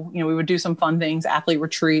 So, you know, we would do some fun things, athlete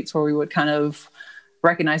retreats, where we would kind of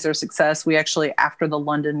recognize their success. We actually, after the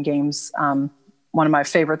London Games, one of my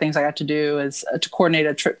favorite things I got to do is to coordinate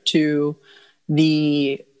a trip to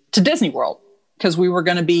Disney World, because we were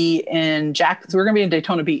going to be in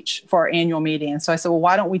Daytona Beach for our annual meeting. And so I said, well,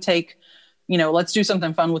 why don't we let's do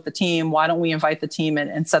something fun with the team. Why don't we invite the team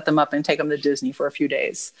and set them up and take them to Disney for a few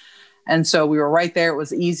days? And so we were right there. It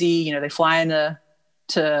was easy. You know, they fly into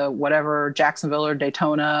whatever, Jacksonville or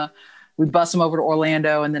Daytona. We bus them over to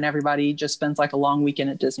Orlando, and then everybody just spends like a long weekend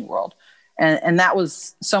at Disney World. And that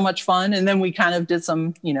was so much fun. And then we kind of did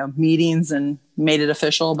some, you know, meetings and made it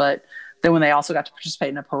official. But then when they also got to participate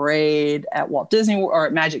in a parade at Walt Disney or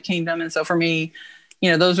at Magic Kingdom. And so for me, you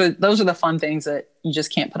know, those are the fun things that you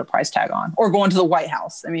just can't put a price tag on. Or going to the White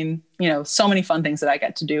House. I mean, you know, so many fun things that I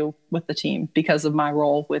get to do with the team because of my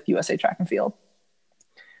role with USA Track and Field.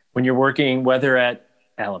 When you're working, whether at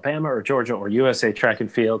Alabama or Georgia or USA Track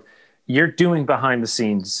and Field, you're doing behind the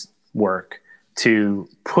scenes work to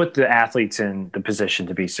put the athletes in the position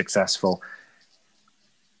to be successful.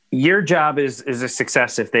 Your job is a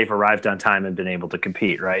success if they've arrived on time and been able to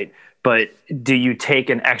compete, right? But do you take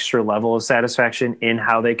an extra level of satisfaction in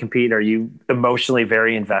how they compete? Are you emotionally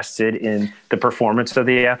very invested in the performance of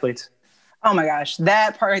the athletes? Oh my gosh,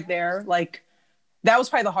 that part right there, like, that was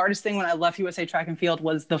probably the hardest thing when I left USA Track and Field,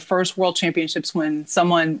 was the first World Championships, when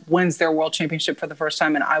someone wins their World Championship for the first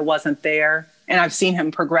time and I wasn't there, and I've seen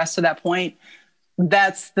him progress to that point.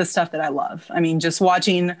 That's the stuff that I love. I mean, just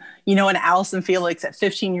watching, you know, an Allison Felix at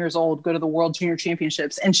 15 years old go to the World Junior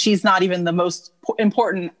Championships, and she's not even the most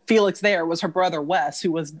important. Felix there was her brother Wes,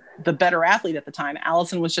 who was the better athlete at the time.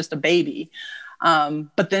 Allison was just a baby.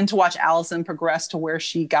 But then to watch Allison progress to where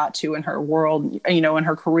she got to in her world, you know, in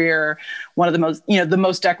her career, one of the most, you know, the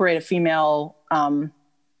most decorated female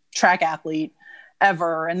track athlete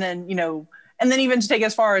ever. And then, you know, and then even to take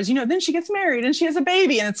as far as, you know, then she gets married and she has a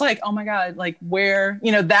baby, and it's like, oh my God, like, where,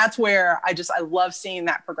 you know, that's where I love seeing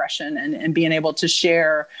that progression and being able to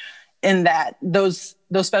share in that, those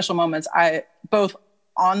special moments, both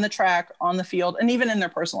on the track, on the field, and even in their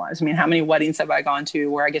personal lives. I mean, how many weddings have I gone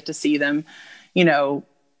to where I get to see them, you know,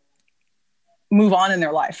 move on in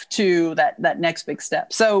their life to that next big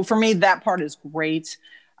step. So for me, that part is great.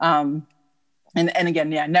 And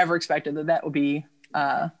again, yeah, I never expected that would be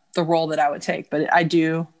the role that I would take, but I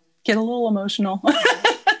do get a little emotional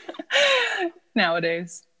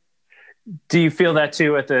nowadays. Do you feel that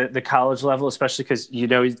too at the college level, especially because, you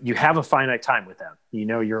know, you have a finite time with them? You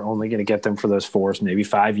know, you're only going to get them for those 4, maybe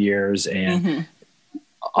 5 years. And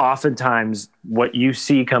oftentimes what you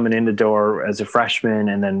see coming in the door as a freshman,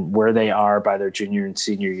 and then where they are by their junior and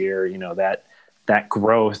senior year, you know, that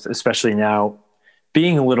growth, especially now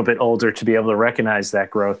being a little bit older, to be able to recognize that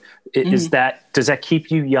growth, does that keep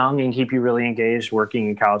you young and keep you really engaged working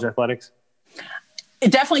in college athletics? It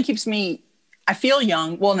definitely keeps me, I feel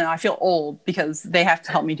young. Well, no, I feel old because they have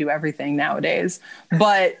to help me do everything nowadays.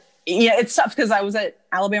 But Yeah, it's tough because I was at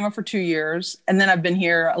Alabama for 2 years, and then I've been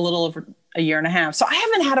here a little over a year and a half. So I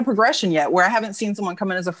haven't had a progression yet where I haven't seen someone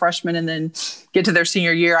come in as a freshman and then get to their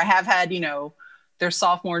senior year. I have had, their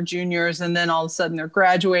sophomore, juniors, and then all of a sudden they're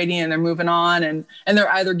graduating and they're moving on, and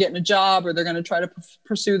they're either getting a job or they're going to try to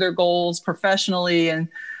pursue their goals professionally.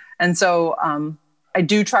 And so I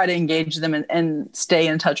do try to engage them and stay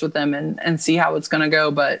in touch with them and see how it's going to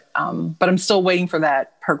go. But I'm still waiting for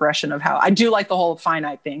that progression of how. I do like the whole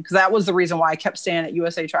finite thing, because that was the reason why I kept staying at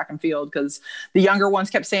USA Track and Field, because the younger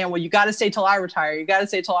ones kept saying, well, you got to stay till I retire. You got to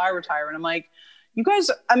stay till I retire. And I'm like, you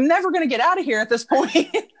guys, I'm never going to get out of here at this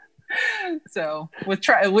point. So with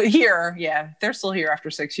here, yeah, they're still here after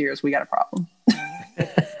 6 years. We got a problem.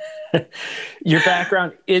 Your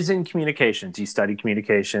background is in communications. You studied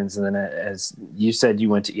communications, and then, as you said, you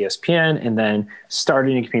went to ESPN and then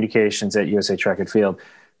started in communications at USA Track and Field.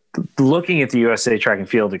 Looking at the USA Track and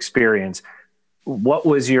Field experience, what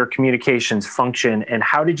was your communications function, and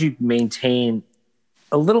how did you maintain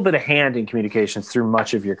a little bit of hand in communications through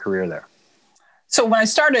much of your career there? So when I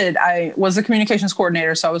started, I was a communications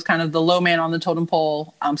coordinator. So I was kind of the low man on the totem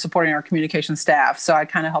pole, supporting our communication staff. So I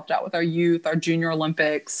kind of helped out with our youth, our junior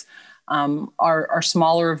Olympics, our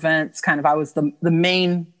smaller events. Kind of, I was the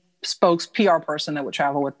main spokes PR person that would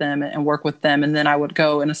travel with them and work with them. And then I would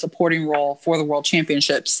go in a supporting role for the World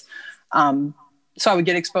Championships. So I would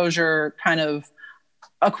get exposure kind of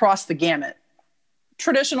across the gamut.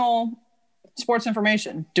 Traditional sports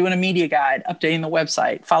information, doing a media guide, updating the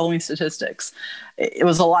website, following statistics. It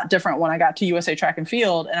was a lot different when I got to USA Track and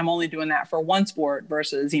Field, and I'm only doing that for one sport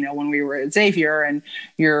versus, when we were at Xavier and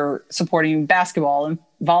you're supporting basketball and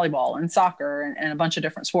volleyball and soccer and a bunch of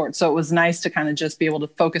different sports. So it was nice to kind of just be able to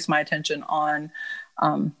focus my attention on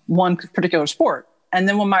one particular sport. And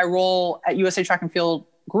then when my role at USA Track and Field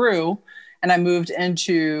grew, and I moved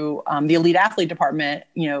into the elite athlete department,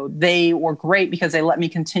 they were great because they let me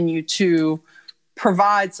continue to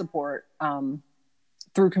provide support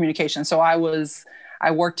through communication. So I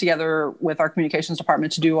worked together with our communications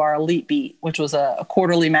department to do our Elite Beat, which was a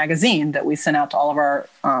quarterly magazine that we sent out to all of our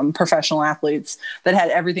professional athletes that had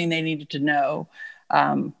everything they needed to know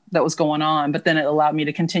that was going on. But then it allowed me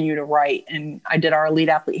to continue to write. And I did our Elite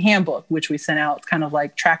Athlete Handbook, which we sent out kind of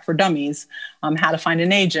like Track for Dummies, how to find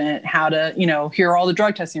an agent, how to, here are all the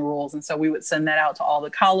drug testing rules. And so we would send that out to all the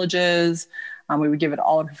colleges. We would give it to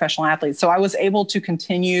all the professional athletes. So I was able to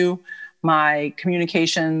continue my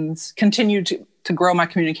communications, continue to grow my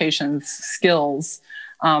communications skills,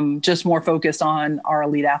 just more focused on our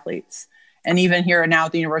elite athletes. And even here now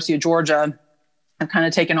at the University of Georgia, I've kind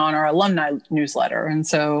of taken on our alumni newsletter. And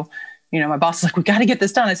so, my boss is like, we got to get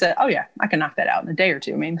this done. I said, oh yeah, I can knock that out in a day or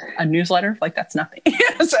two. I mean, a newsletter, like that's nothing.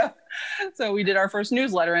 So we did our first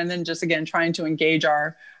newsletter, and then just, again, trying to engage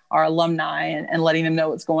our alumni and letting them know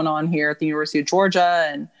what's going on here at the University of Georgia.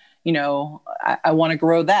 And, I want to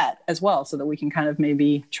grow that as well so that we can kind of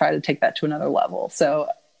maybe try to take that to another level. So,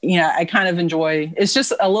 I kind of enjoy, it's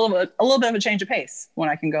just a little bit of a change of pace when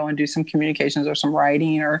I can go and do some communications or some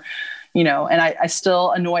writing or, and I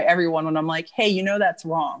still annoy everyone when I'm like, hey, that's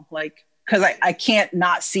wrong. Like, cause I can't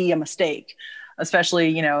not see a mistake,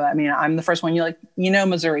 especially, I'm the first one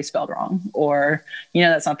Missouri spelled wrong, or,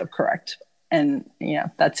 that's not the correct. And,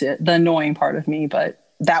 that's it, the annoying part of me, but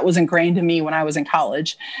that was ingrained in me when I was in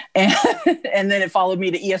college. And, and then it followed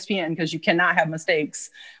me to ESPN, because you cannot have mistakes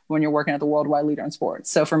when you're working at the worldwide leader in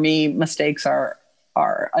sports. So for me, mistakes are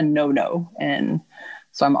a no-no. And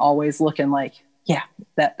so I'm always looking like, yeah,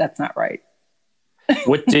 that's not right.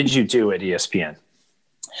 What did you do at ESPN?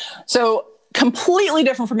 So completely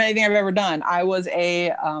different from anything I've ever done. I was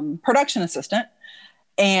a production assistant,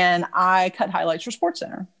 and I cut highlights for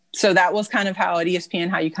SportsCenter. So that was kind of how at ESPN,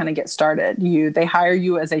 how you kind of get started. They hire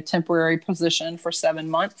you as a temporary position for 7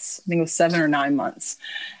 months. I think it was 7 or 9 months.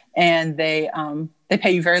 And they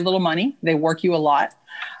pay you very little money. They work you a lot.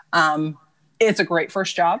 It's a great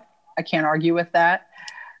first job. I can't argue with that.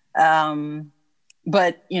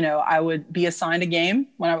 But, I would be assigned a game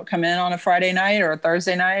when I would come in on a Friday night or a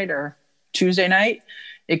Thursday night or Tuesday night.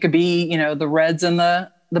 It could be, the Reds and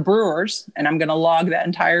the Brewers, and I'm going to log that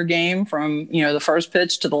entire game from, the first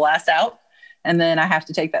pitch to the last out. And then I have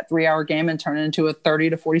to take that 3-hour game and turn it into a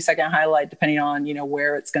 30 to 40 second highlight, depending on,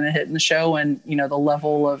 where it's going to hit in the show and, the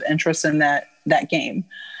level of interest in that game.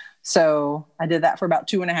 So I did that for about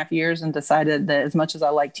 2.5 years and decided that as much as I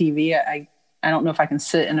like TV, I don't know if I can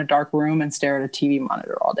sit in a dark room and stare at a TV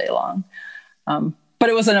monitor all day long. But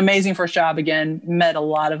it was an amazing first job. Again, met a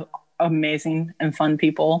lot of amazing and fun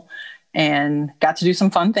people, and got to do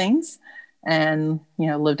some fun things, and,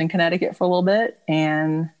 lived in Connecticut for a little bit.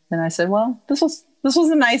 And then I said, well, this was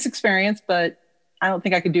a nice experience, but don't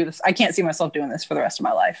think I could do this. I can't see myself doing this for the rest of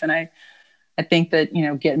my life. And I think that, you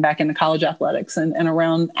know, getting back into college athletics and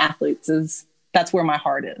around athletes that's where my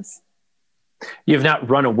heart is. You've not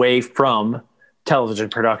run away from television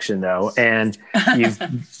production though. And you've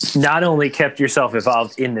not only kept yourself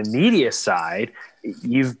involved in the media side,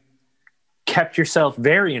 you've kept yourself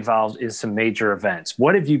very involved in some major events.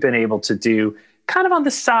 What have you been able to do kind of on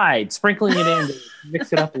the side, sprinkling it in to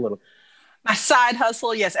mix it up a little? My side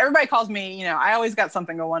hustle. Yes. Everybody calls me, you know, I always got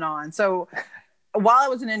something going on. So while I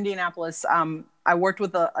was in Indianapolis, I worked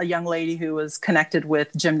with a young lady who was connected with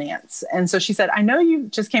Jim Nantz. And so she said, I know you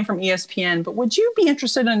just came from ESPN, but would you be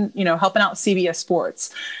interested in, you know, helping out CBS Sports?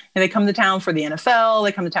 And they come to town for the NFL.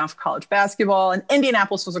 They come to town for college basketball. And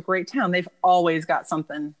Indianapolis was a great town. They've always got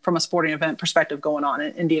something from a sporting event perspective going on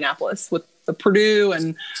in Indianapolis with the Purdue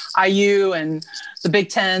and IU and the Big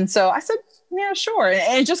Ten. So I said, yeah, sure.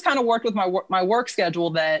 And it just kind of worked with my work schedule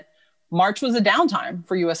that March was a downtime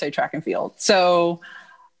for USA Track and Field. So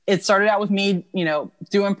it started out with me, you know,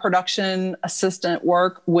 doing production assistant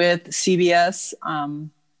work with CBS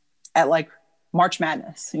at like March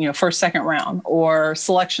Madness, you know, first, second round, or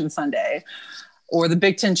Selection Sunday, or the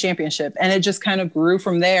Big Ten Championship. And it just kind of grew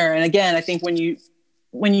from there. And again, I think when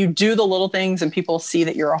you do the little things and people see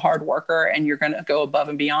that you're a hard worker and you're going to go above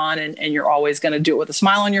and beyond, and you're always going to do it with a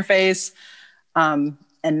smile on your face, and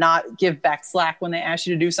not give back slack when they ask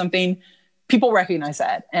you to do something, people recognize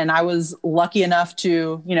that. And I was lucky enough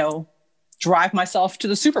to, you know, drive myself to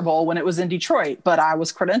the Super Bowl when it was in Detroit, but I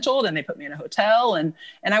was credentialed and they put me in a hotel and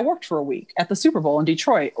I worked for a week at the Super Bowl in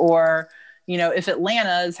Detroit. Or, you know, if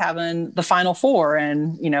Atlanta is having the Final Four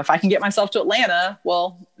and, you know, if I can get myself to Atlanta,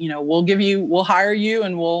 well, you know, we'll hire you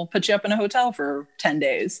and we'll put you up in a hotel for 10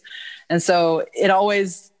 days. And so it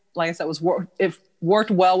always, like I said, it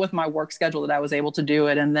worked well with my work schedule that I was able to do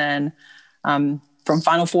it. And then from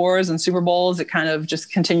Final Fours and Super Bowls, it kind of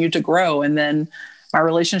just continued to grow. And then my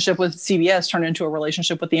relationship with CBS turned into a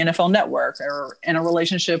relationship with the NFL Network, and a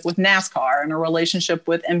relationship with NASCAR, and a relationship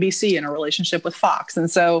with NBC, and a relationship with Fox.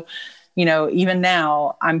 And so, you know, even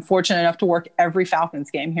now I'm fortunate enough to work every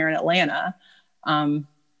Falcons game here in Atlanta.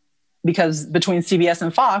 Because between CBS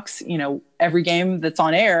and Fox, you know, every game that's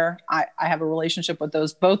on air, I have a relationship with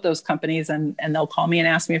both those companies, and they'll call me and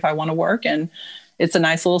ask me if I want to work. And it's a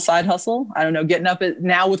nice little side hustle. I don't know, getting up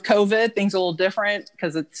now with COVID, things are a little different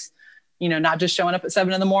because it's, you know, not just showing up at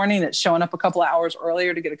 7 a.m, it's showing up a couple of hours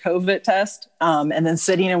earlier to get a COVID test, and then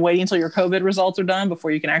sitting and waiting until your COVID results are done before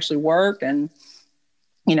you can actually work. And,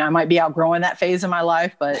 you know, I might be outgrowing that phase in my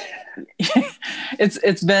life, but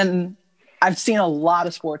I've seen a lot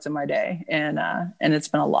of sports in my day, and it's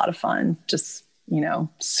been a lot of fun. Just, you know,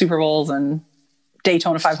 Super Bowls and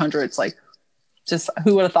Daytona 500. It's like, just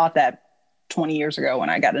who would have thought that 20 years ago when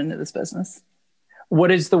I got into this business?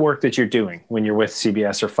 What is the work that you're doing when you're with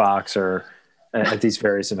CBS or Fox or at these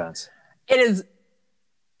various events? It's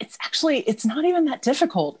not even that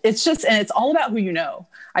difficult. It's just, and it's all about who you know.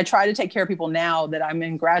 I try to take care of people now that I'm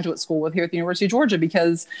in graduate school with here at the University of Georgia,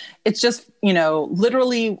 because it's just, you know,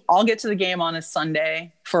 literally I'll get to the game on a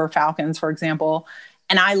Sunday for Falcons, for example,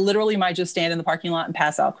 and I literally might just stand in the parking lot and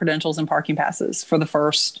pass out credentials and parking passes for the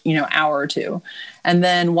first, you know, hour or two. And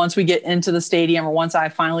then once we get into the stadium, or once I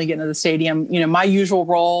finally get into the stadium, you know, my usual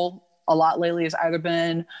role a lot lately has either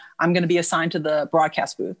been, I'm going to be assigned to the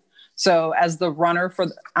broadcast booth. So as the runner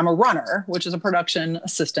I'm a runner, which is a production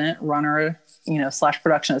assistant, runner, you know, /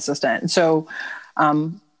 production assistant. And so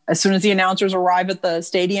as soon as the announcers arrive at the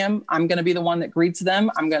stadium, I'm going to be the one that greets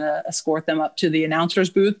them. I'm going to escort them up to the announcer's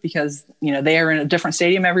booth because, you know, they are in a different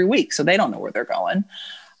stadium every week, so they don't know where they're going.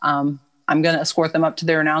 I'm going to escort them up to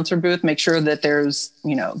their announcer booth, make sure that there's,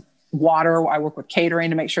 you know, water. I work with catering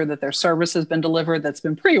to make sure that their service has been delivered, that's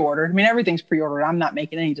been pre-ordered. I mean, everything's pre-ordered. I'm not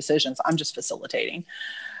making any decisions. I'm just facilitating.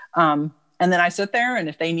 And then I sit there, and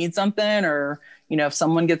if they need something, or, you know, if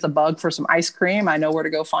someone gets a bug for some ice cream, I know where to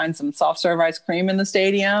go find some soft serve ice cream in the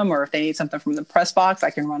stadium. Or if they need something from the press box, I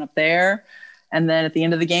can run up there. And then at the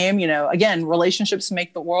end of the game, you know, again, relationships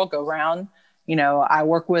make the world go round. You know, I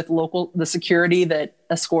work with the security that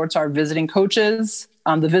escorts our visiting coaches.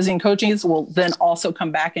 The visiting coaches will then also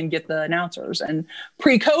come back and get the announcers. And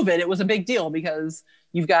pre-COVID, it was a big deal because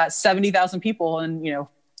you've got 70,000 people and, you know,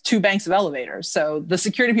 2 banks of elevators. So the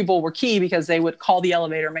security people were key because they would call the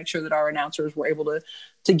elevator, make sure that our announcers were able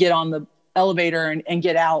to get on the elevator and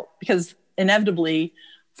get out, because inevitably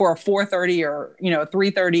for a 4:30 or, you know, a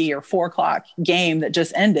 3:30 or 4 o'clock game that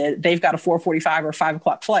just ended, they've got a 4:45 or 5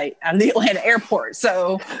 o'clock flight out of the Atlanta airport.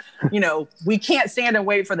 So, you know, we can't stand and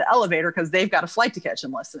wait for the elevator because they've got a flight to catch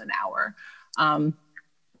in less than an hour.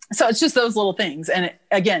 So it's just those little things. And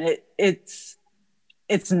again,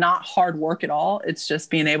 it's not hard work at all. It's just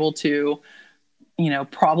being able to,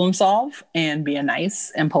 problem solve and being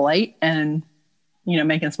nice and polite and,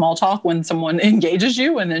 making small talk when someone engages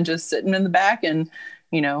you, and then just sitting in the back and,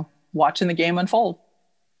 watching the game unfold.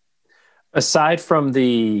 Aside from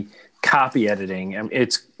the copy editing,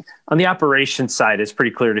 it's on the operations side, it's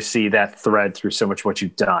pretty clear to see that thread through so much what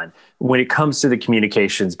you've done. When it comes to the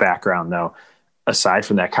communications background, though, aside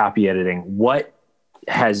from that copy editing, what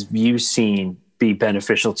has you seen be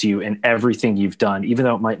beneficial to you in everything you've done, even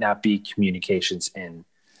though it might not be communications in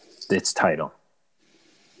its title?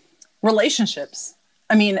 Relationships.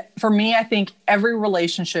 I mean, for me, I think every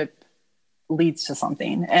relationship leads to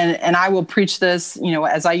something. And I will preach this,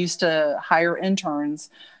 as I used to hire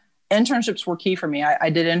internships were key for me. I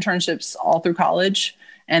did internships all through college,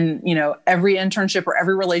 and, every internship or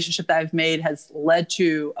every relationship that I've made has led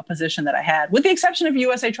to a position that I had, with the exception of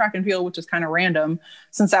USA Track and Field, which is kind of random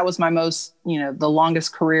since that was my most, the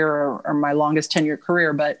longest career or my longest tenured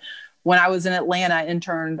career. But when I was in Atlanta, I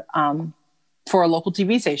interned, for a local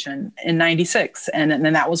TV station in '96. And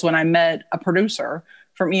then that was when I met a producer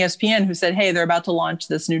from ESPN who said, hey, they're about to launch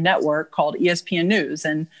this new network called ESPN News.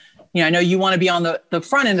 And, I know you want to be on the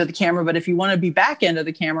front end of the camera, but if you want to be back end of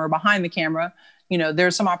the camera or behind the camera,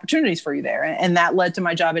 there's some opportunities for you there. And that led to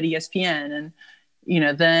my job at ESPN.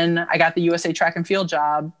 And, then I got the USA Track and Field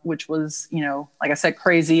job, which was, like I said,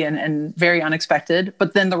 crazy and very unexpected.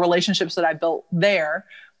 But then the relationships that I built there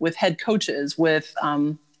with head coaches, with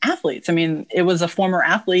athletes. I mean, it was a former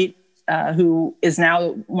athlete who is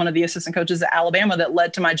now one of the assistant coaches at Alabama that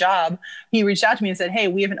led to my job. He reached out to me and said, hey,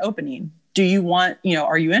 we have an opening. Do you want,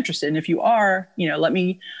 are you interested? And if you are, let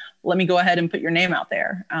me go ahead and put your name out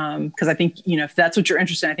there. Cause I think, if that's what you're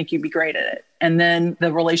interested in, I think you'd be great at it. And then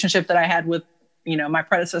the relationship that I had with, my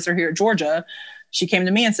predecessor here at Georgia, she came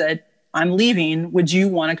to me and said, I'm leaving. Would you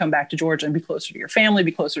want to come back to Georgia and be closer to your family,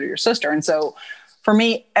 be closer to your sister? And so for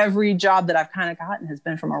me, every job that I've kind of gotten has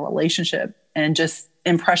been from a relationship and just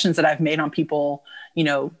impressions that I've made on people,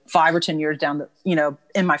 5 or 10 years down the,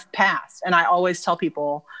 in my past. And I always tell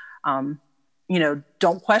people,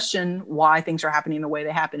 don't question why things are happening the way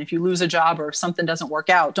they happen. If you lose a job or if something doesn't work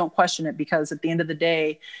out, don't question it, because at the end of the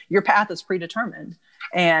day, your path is predetermined.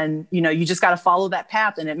 And, you just got to follow that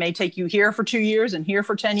path. And it may take you here for 2 years and here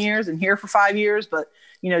for 10 years and here for 5 years, but,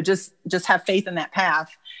 just have faith in that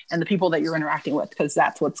path and the people that you're interacting with, because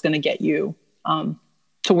that's what's going to get you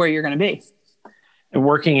to where you're going to be. And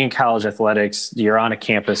working in college athletics, you're on a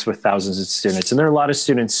campus with thousands of students, and there are a lot of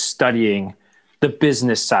students studying the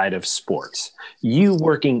business side of sports. You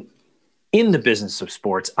working in the business of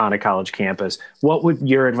sports on a college campus, what would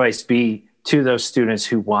your advice be to those students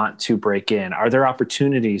who want to break in? Are there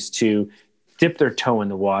opportunities to dip their toe in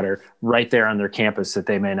the water right there on their campus that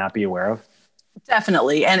they may not be aware of?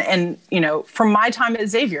 Definitely. And, from my time at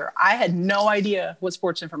Xavier, I had no idea what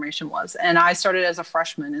sports information was. And I started as a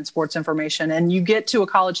freshman in sports information. And you get to a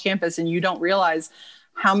college campus and you don't realize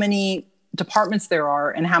how many departments there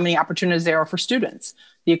are and how many opportunities there are for students.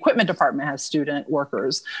 The equipment department has student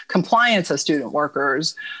workers, compliance has student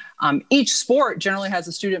workers. Each sport generally has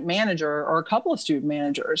a student manager or a couple of student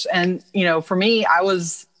managers. And, for me, I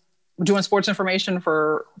was doing sports information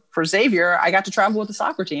for Xavier. I got to travel with the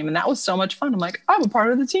soccer team, and that was so much fun. I'm like, I'm a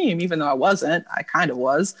part of the team, even though I wasn't. I kind of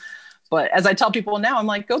was. But as I tell people now, I'm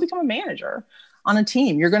like, go become a manager on a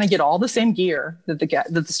team. You're going to get all the same gear that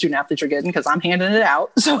the student athletes are getting, because I'm handing it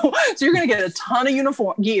out. So you're going to get a ton of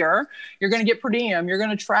uniform gear. You're going to get per diem. You're going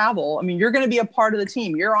to travel. I mean, you're going to be a part of the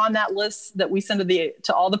team. You're on that list that we send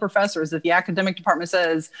to all the professors that the academic department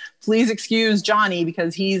says, please excuse Johnny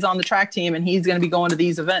because he's on the track team and he's going to be going to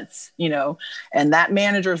these events, and that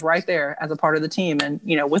manager is right there as a part of the team. And,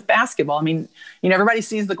 with basketball, I mean, everybody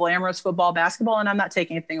sees the glamorous football, basketball, and I'm not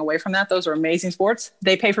taking anything away from that. Those are amazing sports.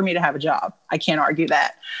 They pay for me to have a job. I can't argue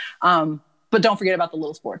that. But don't forget about the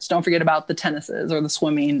little sports. Don't forget about the tennises or the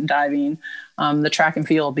swimming, diving, the track and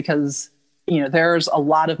field, because, there's a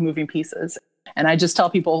lot of moving pieces. And I just tell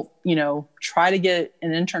people, try to get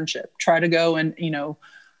an internship, try to go and,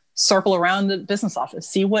 circle around the business office,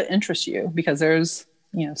 see what interests you, because there's,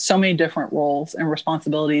 so many different roles and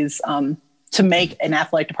responsibilities to make an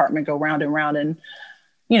athletic department go round and round. And,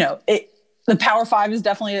 the Power Five is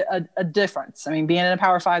definitely a difference. I mean, being in a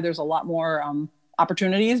Power Five, there's a lot more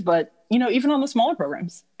opportunities, but, even on the smaller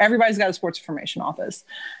programs, everybody's got a sports information office.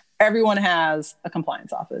 Everyone has a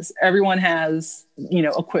compliance office. Everyone has,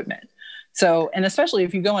 equipment. So, and especially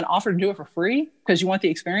if you go and offer to do it for free because you want the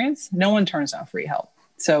experience, no one turns down free help.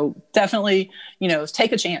 So definitely,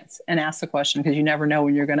 take a chance and ask the question, because you never know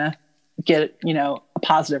when you're going to get, a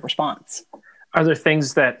positive response. Are there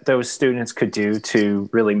things that those students could do to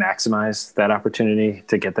really maximize that opportunity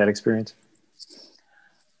to get that experience?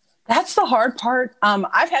 That's the hard part.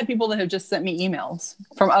 I've had people that have just sent me emails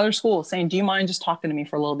from other schools saying, do you mind just talking to me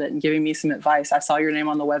for a little bit and giving me some advice? I saw your name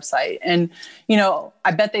on the website. And,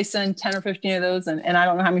 I bet they send 10 or 15 of those. And I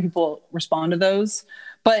don't know how many people respond to those.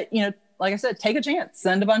 But, like I said, take a chance,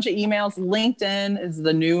 send a bunch of emails. LinkedIn is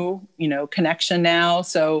the new, connection now.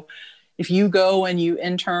 So if you go and you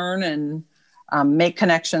intern and make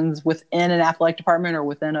connections within an athletic department or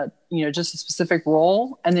within a, just a specific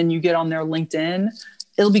role, and then you get on their LinkedIn,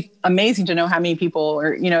 it'll be amazing to know how many people,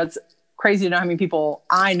 or, it's crazy to know how many people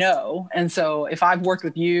I know. And so if I've worked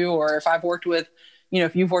with you, or if I've worked with,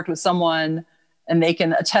 if you've worked with someone and they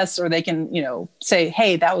can attest, or they can, say,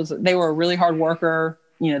 hey, they were a really hard worker.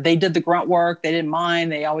 They did the grunt work. They didn't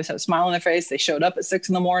mind. They always had a smile on their face. They showed up at 6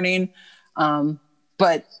 a.m.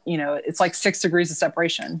 But it's like 6 degrees of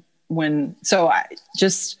separation so I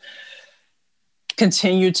just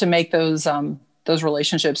continue to make those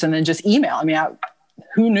relationships, and then just email. I mean,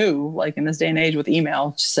 who knew, like in this day and age with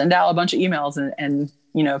email, just send out a bunch of emails and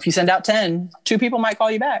if you send out 10, 2 people might call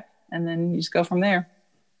you back, and then you just go from there.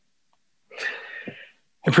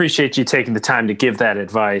 I appreciate you taking the time to give that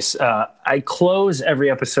advice. I close every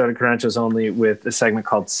episode of Credentials Only with a segment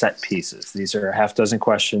called Set Pieces. These are a half dozen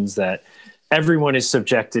questions that everyone is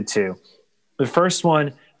subjected to. The first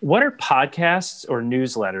one, what are podcasts or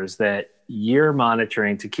newsletters that you're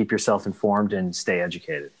monitoring to keep yourself informed and stay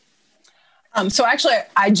educated? So actually,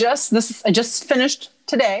 I just finished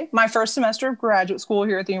today my first semester of graduate school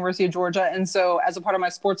here at the University of Georgia. And so as a part of my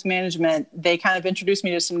sports management, they kind of introduced me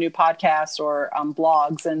to some new podcasts or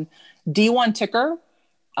blogs. And D1 Ticker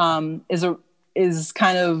is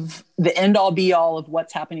kind of the end all be all of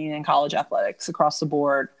what's happening in college athletics across the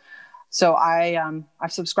board. So I've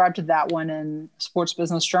subscribed to that one, in Sports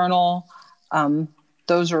Business Journal.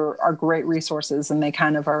 Those are great resources, and they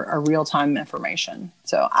kind of are real-time information.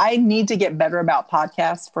 So I need to get better about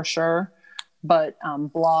podcasts for sure, but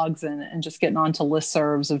blogs and just getting onto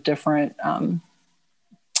listservs of different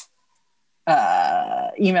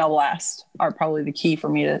email blasts are probably the key for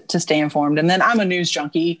me to stay informed. And then I'm a news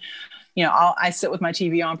junkie. I sit with my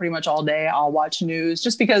TV on pretty much all day. I'll watch news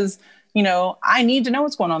just because, I need to know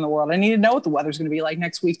what's going on in the world. I need to know what the weather's going to be like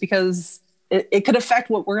next week, because it could affect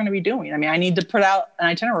what we're going to be doing. I mean, I need to put out an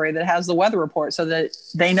itinerary that has the weather report so that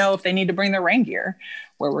they know if they need to bring their rain gear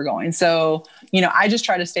where we're going. So, I just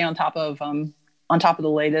try to stay on top of the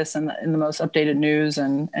latest and the most updated news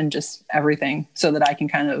and just everything, so that I can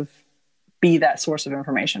kind of be that source of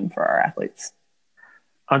information for our athletes.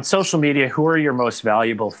 On social media, who are your most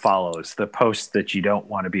valuable follows, the posts that you don't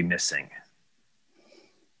want to be missing?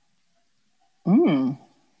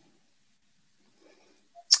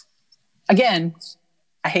 Again,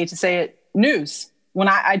 I hate to say it, news. When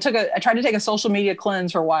I tried to take a social media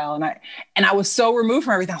cleanse for a while, and I was so removed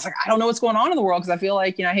from everything. I was like, I don't know what's going on in the world, because I feel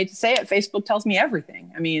like, I hate to say it, Facebook tells me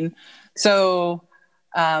everything. I mean, so,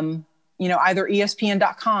 either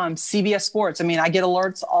ESPN.com, CBS Sports. I mean, I get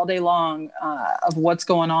alerts all day long of what's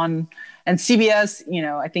going on. And CBS,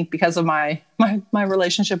 I think because of my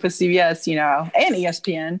relationship with CBS, and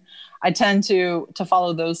ESPN, I tend to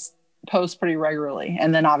follow those posts pretty regularly.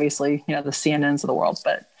 And then obviously, the CNNs of the world,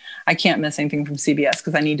 but I can't miss anything from CBS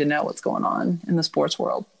because I need to know what's going on in the sports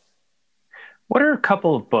world. What are a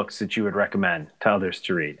couple of books that you would recommend to others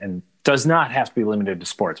to read? And does not have to be limited to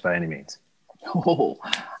sports by any means. Oh,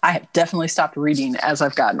 I have definitely stopped reading as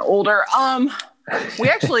I've gotten older. We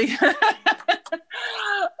actually,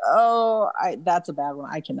 that's a bad one.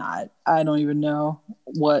 I don't even know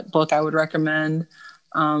what book I would recommend.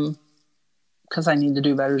 Because I need to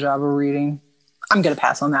do a better job of reading. I'm going to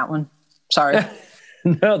pass on that one. Sorry.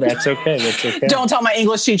 No, that's okay. That's okay. Don't tell my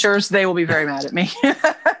English teachers. They will be very mad at me.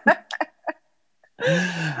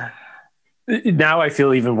 Now I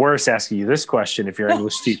feel even worse asking you this question. If your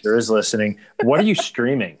English teacher is listening, what are you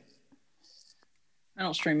streaming? I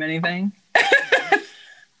don't stream anything.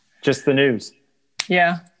 Just the news.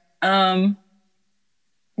 Yeah.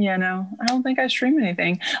 Yeah, no, I don't think I stream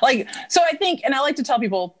anything. So I think, and I like to tell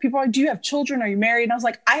people are like, do you have children? Are you married? And I was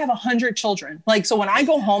like, I have 100 children. So when I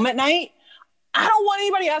go home at night, I don't want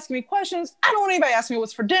anybody asking me questions. I don't want anybody asking me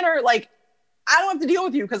what's for dinner. I don't have to deal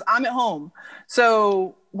with you because I'm at home.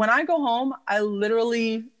 So when I go home, I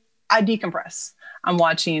decompress. I'm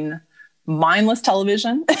watching mindless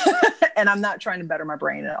television and I'm not trying to better my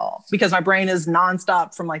brain at all, because my brain is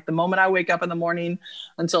nonstop from the moment I wake up in the morning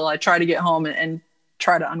until I try to get home and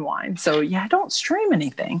try to unwind. So yeah, I don't stream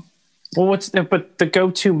anything. Well, but the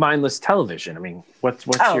go-to mindless television? I mean, what's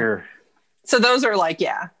your... So those are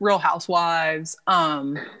Real Housewives.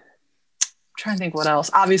 Trying trying to think what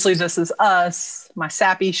else. Obviously, This Is Us, my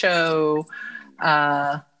Sappy show.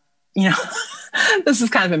 This is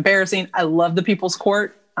kind of embarrassing. I love The People's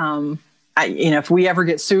Court. If we ever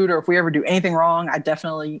get sued or if we ever do anything wrong, I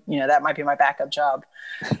definitely, that might be my backup job.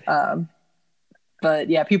 But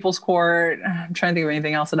yeah, People's Court. I'm trying to think of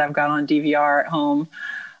anything else that I've got on DVR at home.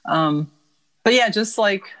 But yeah, just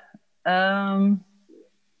like,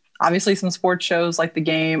 obviously some sports shows like The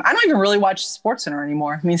Game. I don't even really watch SportsCenter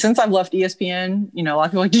anymore. I mean, since I've left ESPN, a lot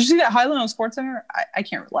of people are like, did you see that highlight on SportsCenter? I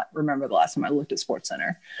can't remember the last time I looked at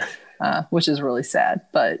SportsCenter, which is really sad.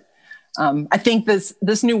 But I think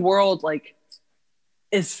this new world, like,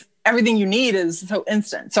 is everything you need is so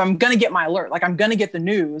instant. So I'm going to get my alert. Like, I'm going to get the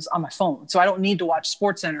news on my phone. So I don't need to watch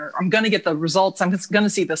SportsCenter. I'm going to get the results. I'm just going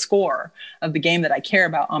to see the score of the game that I care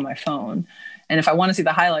about on my phone. And if I want to see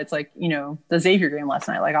the highlights, like, the Xavier game last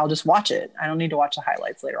night, like, I'll just watch it. I don't need to watch the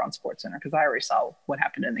highlights later on SportsCenter because I already saw what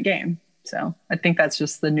happened in the game. So I think that's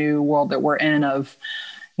just the new world that we're in of,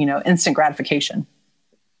 instant gratification.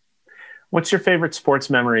 What's your favorite sports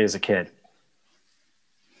memory as a kid?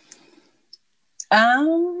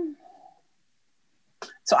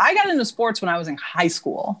 So I got into sports when I was in high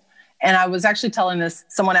school. And I was actually telling this,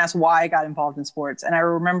 someone asked why I got involved in sports. And I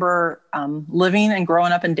remember living and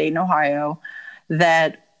growing up in Dayton, Ohio,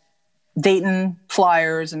 that Dayton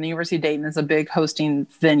Flyers and the University of Dayton is a big hosting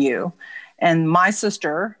venue. And my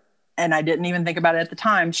sister, and I didn't even think about it at the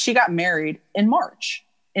time, she got married in March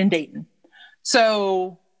in Dayton.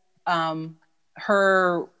 So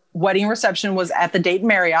her wedding reception was at the Dayton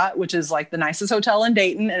Marriott, which is like the nicest hotel in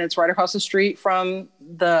Dayton. And it's right across the street from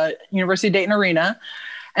the University of Dayton Arena.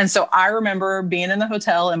 And so I remember being in the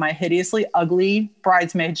hotel in my hideously ugly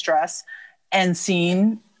bridesmaid's dress and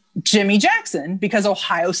seeing Jimmy Jackson because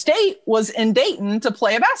Ohio State was in Dayton to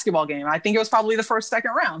play a basketball game. I think it was probably the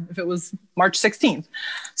second round, if it was March 16th.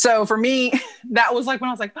 So for me, that was like when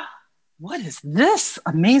I was like, what is this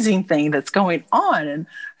amazing thing that's going on? And I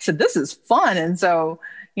said, this is fun. And so,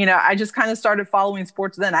 I just kind of started following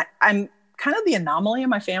sports then. I'm kind of the anomaly in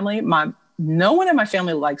my family. No one in my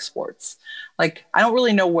family likes sports. Like, I don't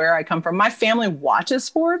really know where I come from. My family watches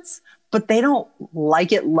sports, but they don't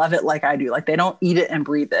like it, love it like I do. Like, they don't eat it and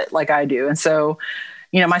breathe it like I do. And so,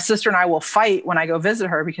 my sister and I will fight when I go visit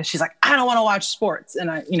her because she's like, I don't want to watch sports. And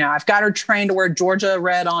I've got her trained to wear Georgia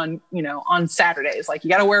red on Saturdays. Like, you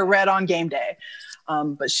got to wear red on game day.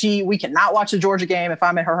 But we cannot watch a Georgia game if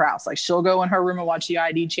I'm at her house. Like, she'll go in her room and watch the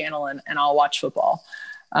ID channel and I'll watch football.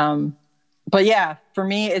 But yeah, for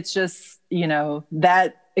me, it's just,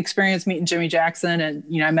 that experience meeting Jimmy Jackson.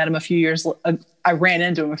 And, I met him I ran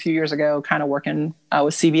into him a few years ago, kind of working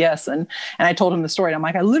with CBS. And I told him the story. And I'm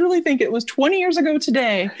like, I literally think it was 20 years ago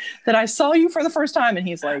today that I saw you for the first time. And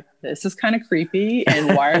he's like, this is kind of creepy.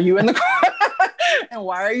 And why are you in the car? And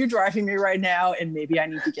why are you driving me right now? And maybe I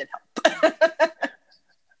need to get help.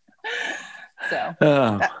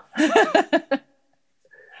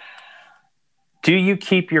 Do you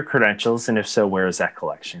keep your credentials? And if so, where is that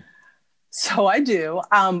collection? So I do.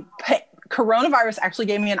 Coronavirus actually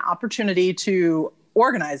gave me an opportunity to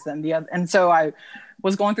organize them. And so I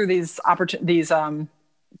was going through these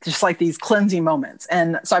just like these cleansing moments.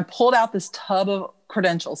 And so I pulled out this tub of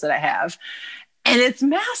credentials that I have, and it's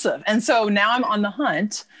massive. And so now I'm on the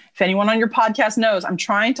hunt. If anyone on your podcast knows, I'm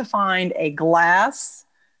trying to find a glass,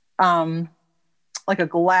 like a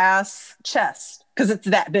glass chest, because it's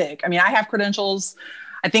that big. I mean, I have credentials.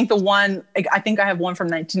 I think I have one from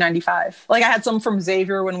 1995. Like, I had some from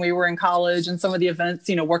Xavier when we were in college and some of the events,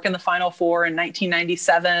 working the Final Four in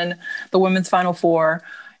 1997, the women's Final Four.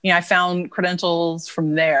 I found credentials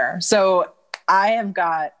from there. So I have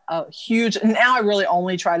got a huge, and now I really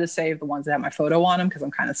only try to save the ones that have my photo on them because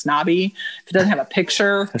I'm kind of snobby. If it doesn't have a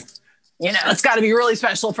picture, it's got to be really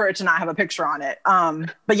special for it to not have a picture on it.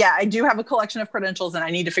 But yeah, I do have a collection of credentials and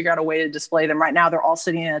I need to figure out a way to display them. Right now, they're all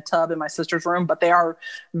sitting in a tub in my sister's room, but they're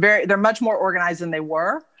much more organized than they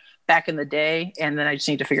were back in the day. And then I just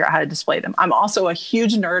need to figure out how to display them. I'm also a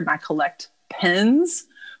huge nerd and I collect pins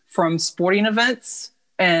from sporting events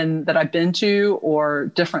and that I've been to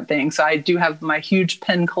or different things. So I do have my huge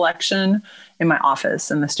pin collection in my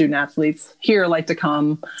office, and the student athletes here like to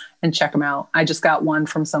come and check them out. I just got one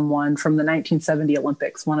from someone from the 1970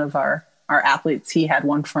 Olympics. One of our athletes, he had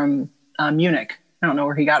one from Munich. I don't know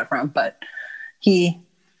where he got it from, but he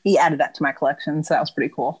added that to my collection. So that was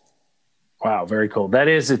pretty cool. Wow, very cool. That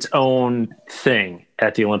is its own thing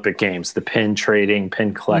at the Olympic Games, the pin trading,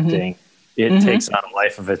 pin collecting. Mm-hmm. It takes on a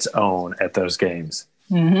life of its own at those games.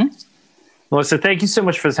 Mm-hmm. Melissa, thank you so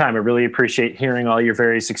much for the time. I really appreciate hearing all your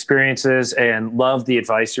various experiences and love the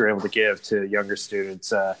advice you're able to give to younger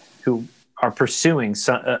students who are pursuing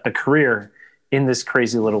a career in this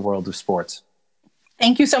crazy little world of sports.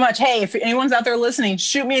 Thank you so much. Hey, if anyone's out there listening,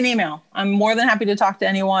 shoot me an email. I'm more than happy to talk to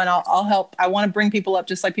anyone. I'll help. I want to bring people up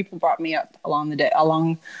just like people brought me up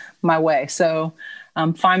along my way. So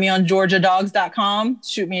find me on georgiadogs.com,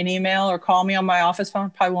 shoot me an email or call me on my office phone.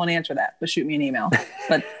 Probably won't answer that, but shoot me an email.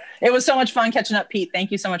 But it was so much fun catching up, Pete. Thank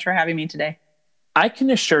you so much for having me today. I can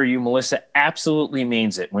assure you Melissa absolutely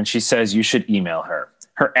means it when she says you should email her.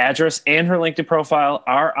 Her address and her LinkedIn profile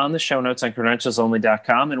are on the show notes on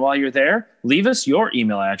credentialsonly.com. And while you're there, leave us your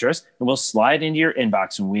email address and we'll slide into your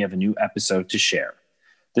inbox when we have a new episode to share.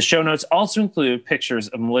 The show notes also include pictures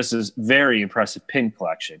of Melissa's very impressive pin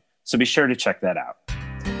collection, so be sure to check that out.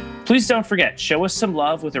 Please don't forget, show us some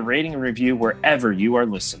love with a rating and review wherever you are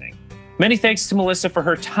listening. Many thanks to Melissa for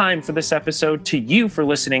her time for this episode, to you for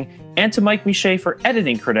listening, and to Mike Miche for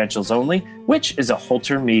editing Credentials Only, which is a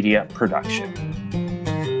Holter Media production.